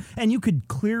down, and you could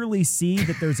clearly see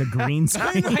that there's a green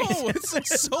I screen. know. It's like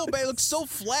so bad. It looks so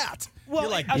flat. Well,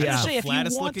 You're like, I was yeah, gonna say, the if you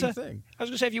flattest want looking to, thing. I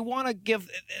was gonna say, if you want to give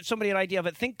somebody an idea of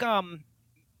it, think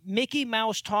Mickey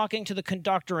Mouse talking to the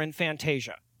conductor in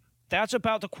Fantasia. That's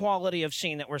about the quality of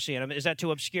scene that we're seeing. I mean, is that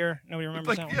too obscure? Nobody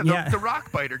remembers Like, that yeah, one? the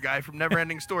rock biter guy from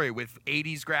Neverending Story with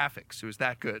 80s graphics. It was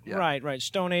that good. Yeah. Right.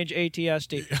 Stone Age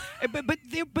ATSD.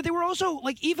 but they were also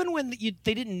like, even when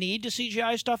they didn't need to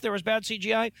CGI stuff, there was bad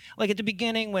CGI. Like at the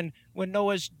beginning when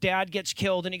Noah's dad gets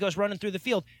killed and he goes running through the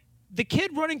field, the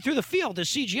kid running through the field is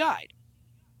CGI'd,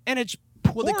 and it's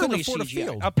poorly Well, they couldn't afford a CGI'd.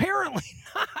 field. Apparently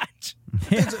not.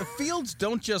 Fields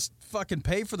don't just fucking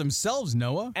pay for themselves,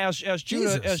 Noah. As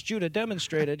Judah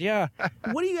demonstrated, yeah.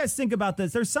 What do you guys think about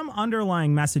this? There's some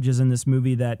underlying messages in this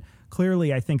movie that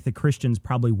clearly I think the Christians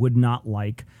probably would not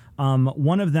like.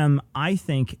 One of them, I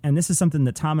think, and this is something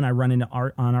that Tom and I run into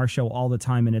on our show all the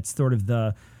time, and it's sort of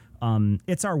the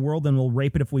it's our world and we'll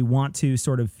rape it if we want to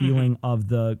sort of feeling of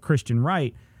the Christian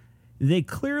right. They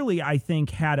clearly, I think,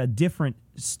 had a different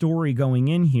story going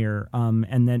in here,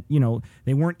 and that, you know,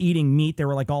 they weren't eating meat. They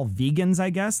were like all vegans, I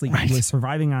guess. Like they were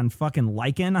surviving on fucking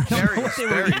lichen. I don't know what they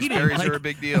were eating. Berries Like, are a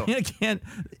big deal. I can't.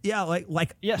 Yeah,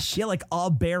 like yes. Yeah, like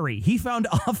a berry. He found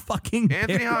a fucking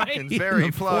Anthony berry Hopkins, in berry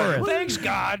the fly. forest. Thanks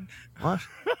God. What?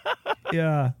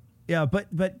 Yeah,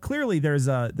 but clearly there's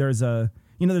a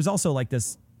you know, there's also like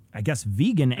this, I guess,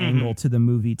 vegan angle to the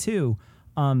movie too.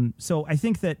 So I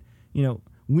think that, you know,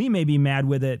 we may be mad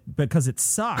with it because it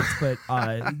sucks, but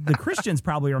the Christians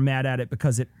probably are mad at it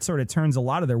because it sort of turns a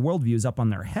lot of their worldviews up on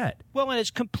their head. Well, and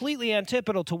it's completely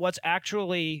antithetical to what's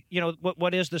actually, you know,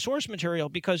 what is the source material.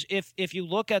 Because if you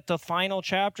look at the final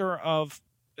chapter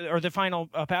or the final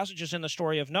passages in the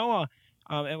story of Noah,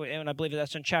 and I believe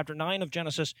that's in chapter 9 of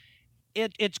Genesis,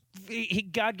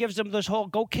 God gives them this whole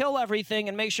go kill everything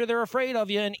and make sure they're afraid of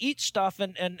you and eat stuff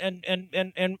and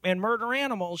murder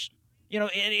animals. You know,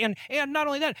 and not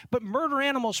only that, but murder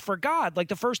animals for God. Like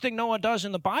the first thing Noah does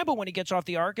in the Bible when he gets off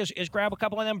the ark is grab a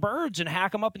couple of them birds and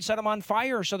hack them up and set them on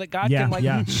fire so that God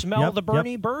can smell the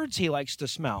burning birds he likes to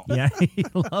smell. Yeah, he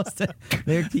loves to.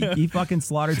 He fucking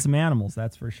slaughtered some animals.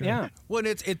 That's for sure. Yeah. Well,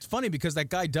 it's funny because that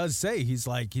guy does say he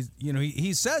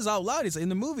says out loud. He's in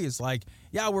the movie. It's like,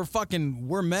 yeah,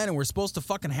 we're men and we're supposed to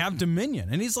fucking have dominion.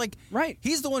 And he's like, right.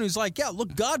 He's the one who's like, yeah,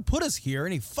 look, God put us here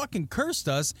and he fucking cursed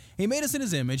us. He made us in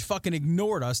his image, fucking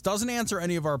ignored us, doesn't answer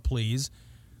any of our pleas.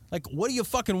 Like, what do you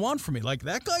fucking want from me? Like,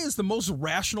 that guy is the most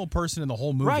rational person in the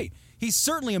whole movie. Right. He's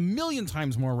certainly 1,000,000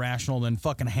 times more rational than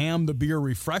fucking Ham the Beer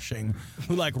Refreshing,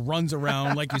 who like runs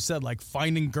around, like you said, like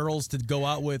finding girls to go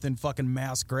out with in fucking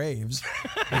mass graves.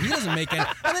 But he doesn't make any.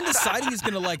 And then deciding he's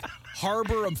going to like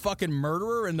harbor a fucking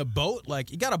murderer in the boat.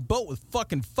 Like, you got a boat with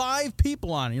fucking 5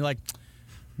 people on it. You're like,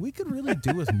 we could really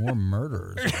do with more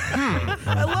murders.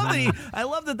 I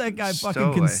love that guy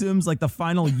fucking consumes like the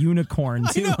final unicorn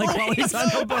too. Know, like while he's on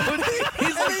the boat,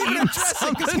 he's like eating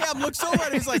dressing because Ham looks over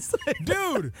and he's like,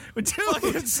 dude,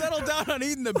 fucking settle down on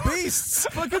eating the beasts.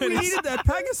 Fucking we needed that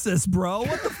Pegasus, bro.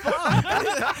 What the fuck?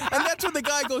 And that's what the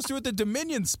guy goes through with the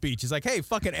Dominion speech. He's like, hey,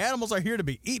 fucking animals are here to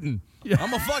be eaten.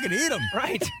 I'm gonna fucking eat them.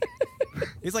 Right.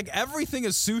 It's like everything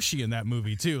is sushi in that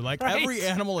movie too. Like every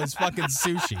animal is fucking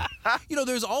sushi. You know,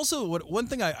 there's also one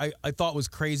thing I thought was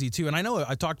crazy too, and I know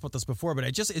I talked about this before, but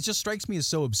it just strikes me as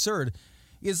so absurd.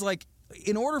 Is like,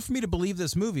 in order for me to believe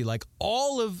this movie, like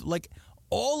all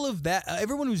of that,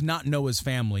 everyone who's not Noah's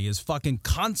family is fucking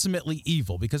consummately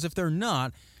evil. Because if they're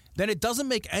not, then it doesn't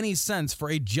make any sense for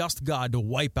a just God to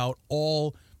wipe out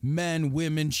all men,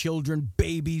 women, children,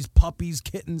 babies, puppies,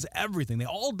 kittens, everything. They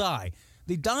all die.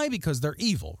 They die because they're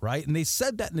evil, right? And they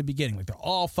said that in the beginning, like they're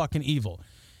all fucking evil.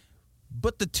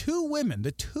 But the two women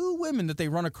that they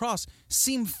run across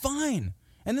seem fine.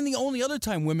 And then the only other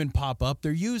time women pop up,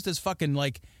 they're used as fucking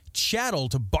like chattel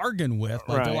to bargain with.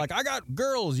 Like they're like, I got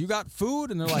girls, you got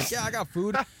food? And they're like, yeah, I got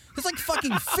food. It's like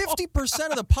fucking 50%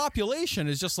 of the population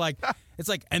is just like, it's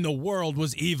like, and the world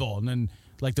was evil. And then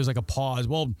like there's like a pause.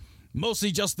 Well,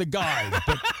 mostly just the guys,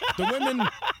 but the women...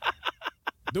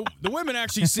 The women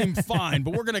actually seem fine,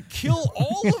 but we're going to kill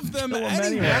all of them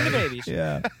anyway. And the babies.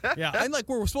 Yeah. Yeah, and like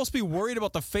we're supposed to be worried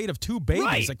about the fate of 2 babies.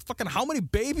 Right. Like fucking how many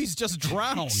babies just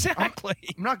drowned? Exactly.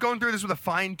 I'm not going through this with a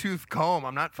fine-tooth comb.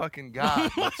 I'm not fucking God.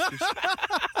 Let's just...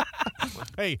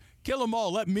 Hey, kill them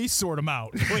all. Let me sort them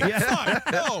out. Wait, fuck.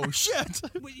 Oh, shit.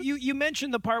 You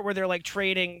mentioned the part where they're like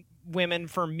trading women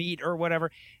for meat or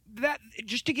whatever. That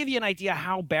just to give you an idea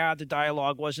how bad the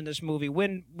dialogue was in this movie.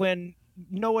 When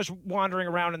Noah's wandering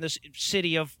around in this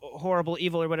city of horrible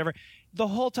evil or whatever, the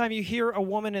whole time you hear a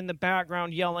woman in the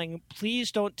background yelling,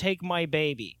 "Please don't take my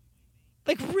baby."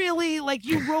 Like, really? Like,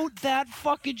 you wrote that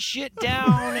fucking shit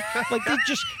down? Like,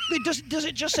 does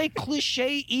it just say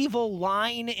cliche evil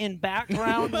line in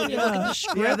background when you look at the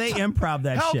script? Yeah, they improv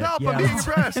that shit. Help, yeah. I'm being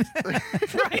impressed.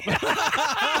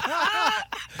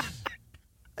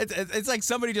 It's like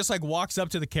somebody just like walks up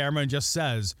to the camera and just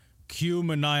says, cue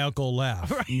maniacal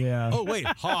laugh. Yeah. Oh, wait.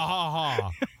 Ha,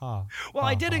 ha, ha. Well,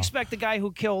 I did expect the guy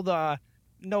who killed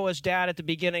Noah's dad at the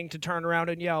beginning to turn around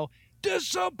and yell,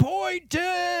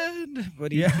 "Disappointed!"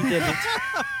 But he didn't.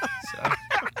 So.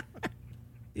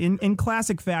 In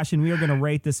classic fashion, we are going to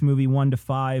rate this movie 1 to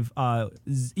 5.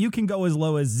 You can go as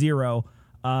low as 0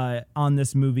 on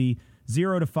this movie.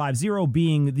 0 to 5. 0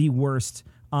 being the worst.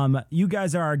 You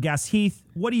guys are our guests. Heath,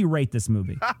 what do you rate this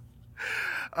movie?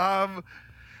 I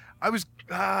was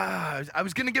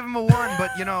gonna give him a 1, but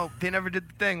you know they never did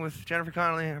the thing with Jennifer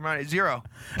Connelly and Hermione. 0.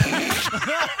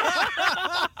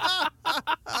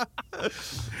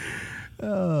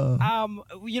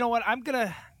 You know what?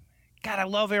 God, I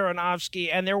love Aronofsky,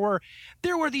 and there were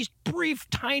these brief,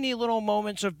 tiny little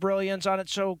moments of brilliance on it.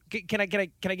 So can I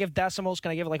give decimals? Can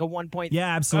I give it like a 1.5?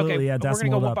 Yeah, absolutely. Okay, Yeah, we're gonna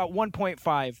go decimal it up. about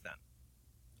 1.5 then.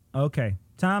 Okay,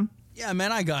 Tom. Yeah,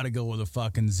 man, I gotta go with a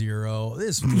fucking 0.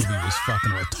 This movie was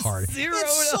fucking retarded.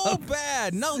 It's so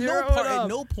bad. No part, at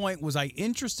no point was I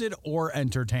interested or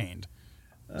entertained.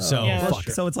 So fuck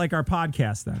it. So it's like our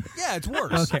podcast then. Yeah, it's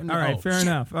worse. Okay, all right, fair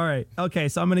enough. All right, okay,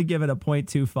 so I'm going to give it a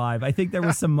 0.25. I think there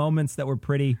were some moments that were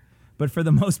pretty, but for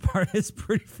the most part, it's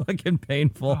pretty fucking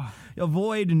painful.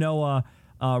 Avoid Noah,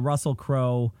 Russell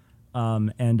Crowe,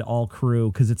 and all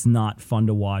crew because it's not fun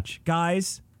to watch.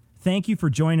 Guys, thank you for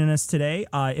joining us today.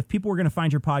 If people were going to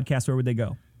find your podcast, where would they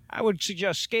go? I would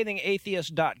suggest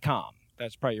scathingatheist.com.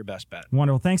 That's probably your best bet.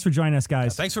 Wonderful. Thanks for joining us,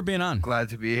 guys. Thanks for being on. Glad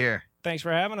to be here. Thanks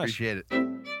for having us. Appreciate it.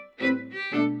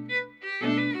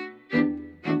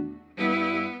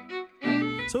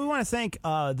 want to thank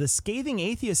the Scathing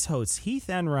Atheist hosts, Heath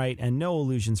Enright and No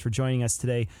Illusions, for joining us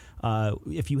today.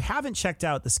 If you haven't checked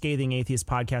out the Scathing Atheist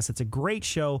podcast, it's a great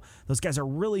show. Those guys are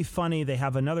really funny. They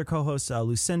have another co-host,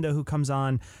 Lucinda, who comes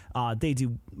on. They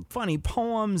do funny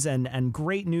poems and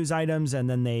great news items, and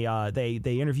then they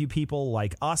interview people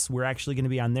like us. We're actually going to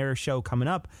be on their show coming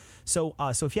up. So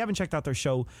if you haven't checked out their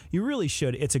show, you really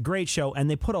should. It's a great show, and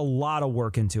they put a lot of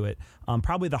work into it.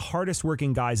 Probably the hardest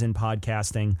working guys in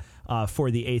podcasting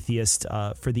for the atheist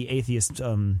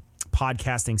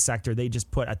podcasting sector. They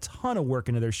just put a ton of work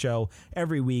into their show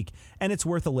every week, and it's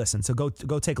worth a listen. So go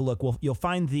take a look. You'll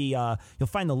find the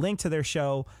link to their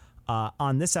show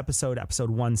on this episode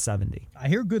 170. I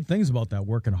hear good things about that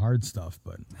working hard stuff,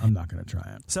 but I'm not going to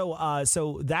try it.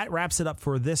 So that wraps it up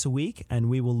for this week, and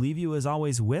we will leave you as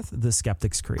always with the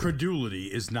Skeptic's Creed. Credulity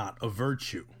is not a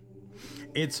virtue.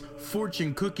 It's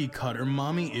fortune cookie cutter,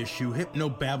 mommy issue,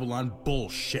 hypno-Babylon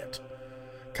bullshit.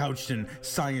 Couched in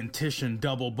scientician,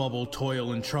 double bubble,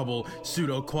 toil and trouble,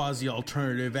 pseudo quasi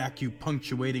alternative,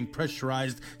 acupunctuating,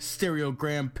 pressurized,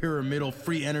 stereogram, pyramidal,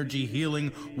 free energy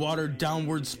healing, watered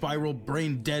downward spiral,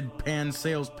 brain deadpan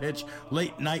sales pitch,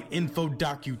 late night info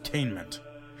docutainment.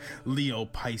 Leo,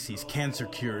 Pisces, cancer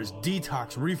cures,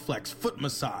 detox, reflex, foot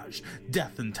massage,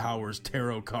 death and towers,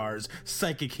 tarot cards,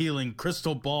 psychic healing,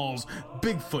 crystal balls,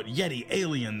 Bigfoot, Yeti,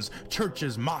 aliens,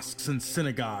 churches, mosques and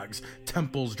synagogues,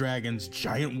 temples, dragons,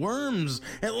 giant worms,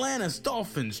 Atlantis,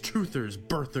 dolphins, truthers,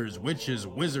 birthers, witches,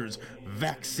 wizards,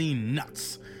 vaccine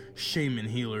nuts, shaman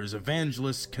healers,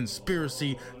 evangelists,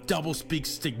 conspiracy, doublespeak,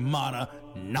 stigmata,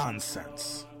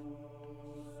 nonsense.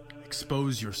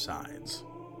 Expose your sides.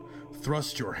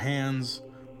 Thrust your hands,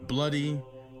 bloody,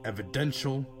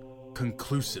 evidential,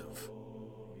 conclusive.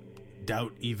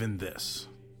 Doubt even this.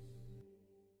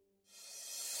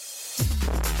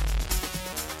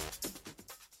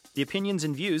 The opinions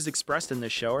and views expressed in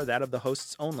this show are that of the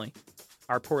hosts only.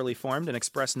 Our poorly formed and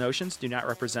expressed notions do not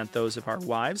represent those of our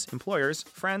wives, employers,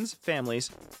 friends, families,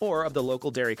 or of the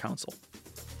local dairy council.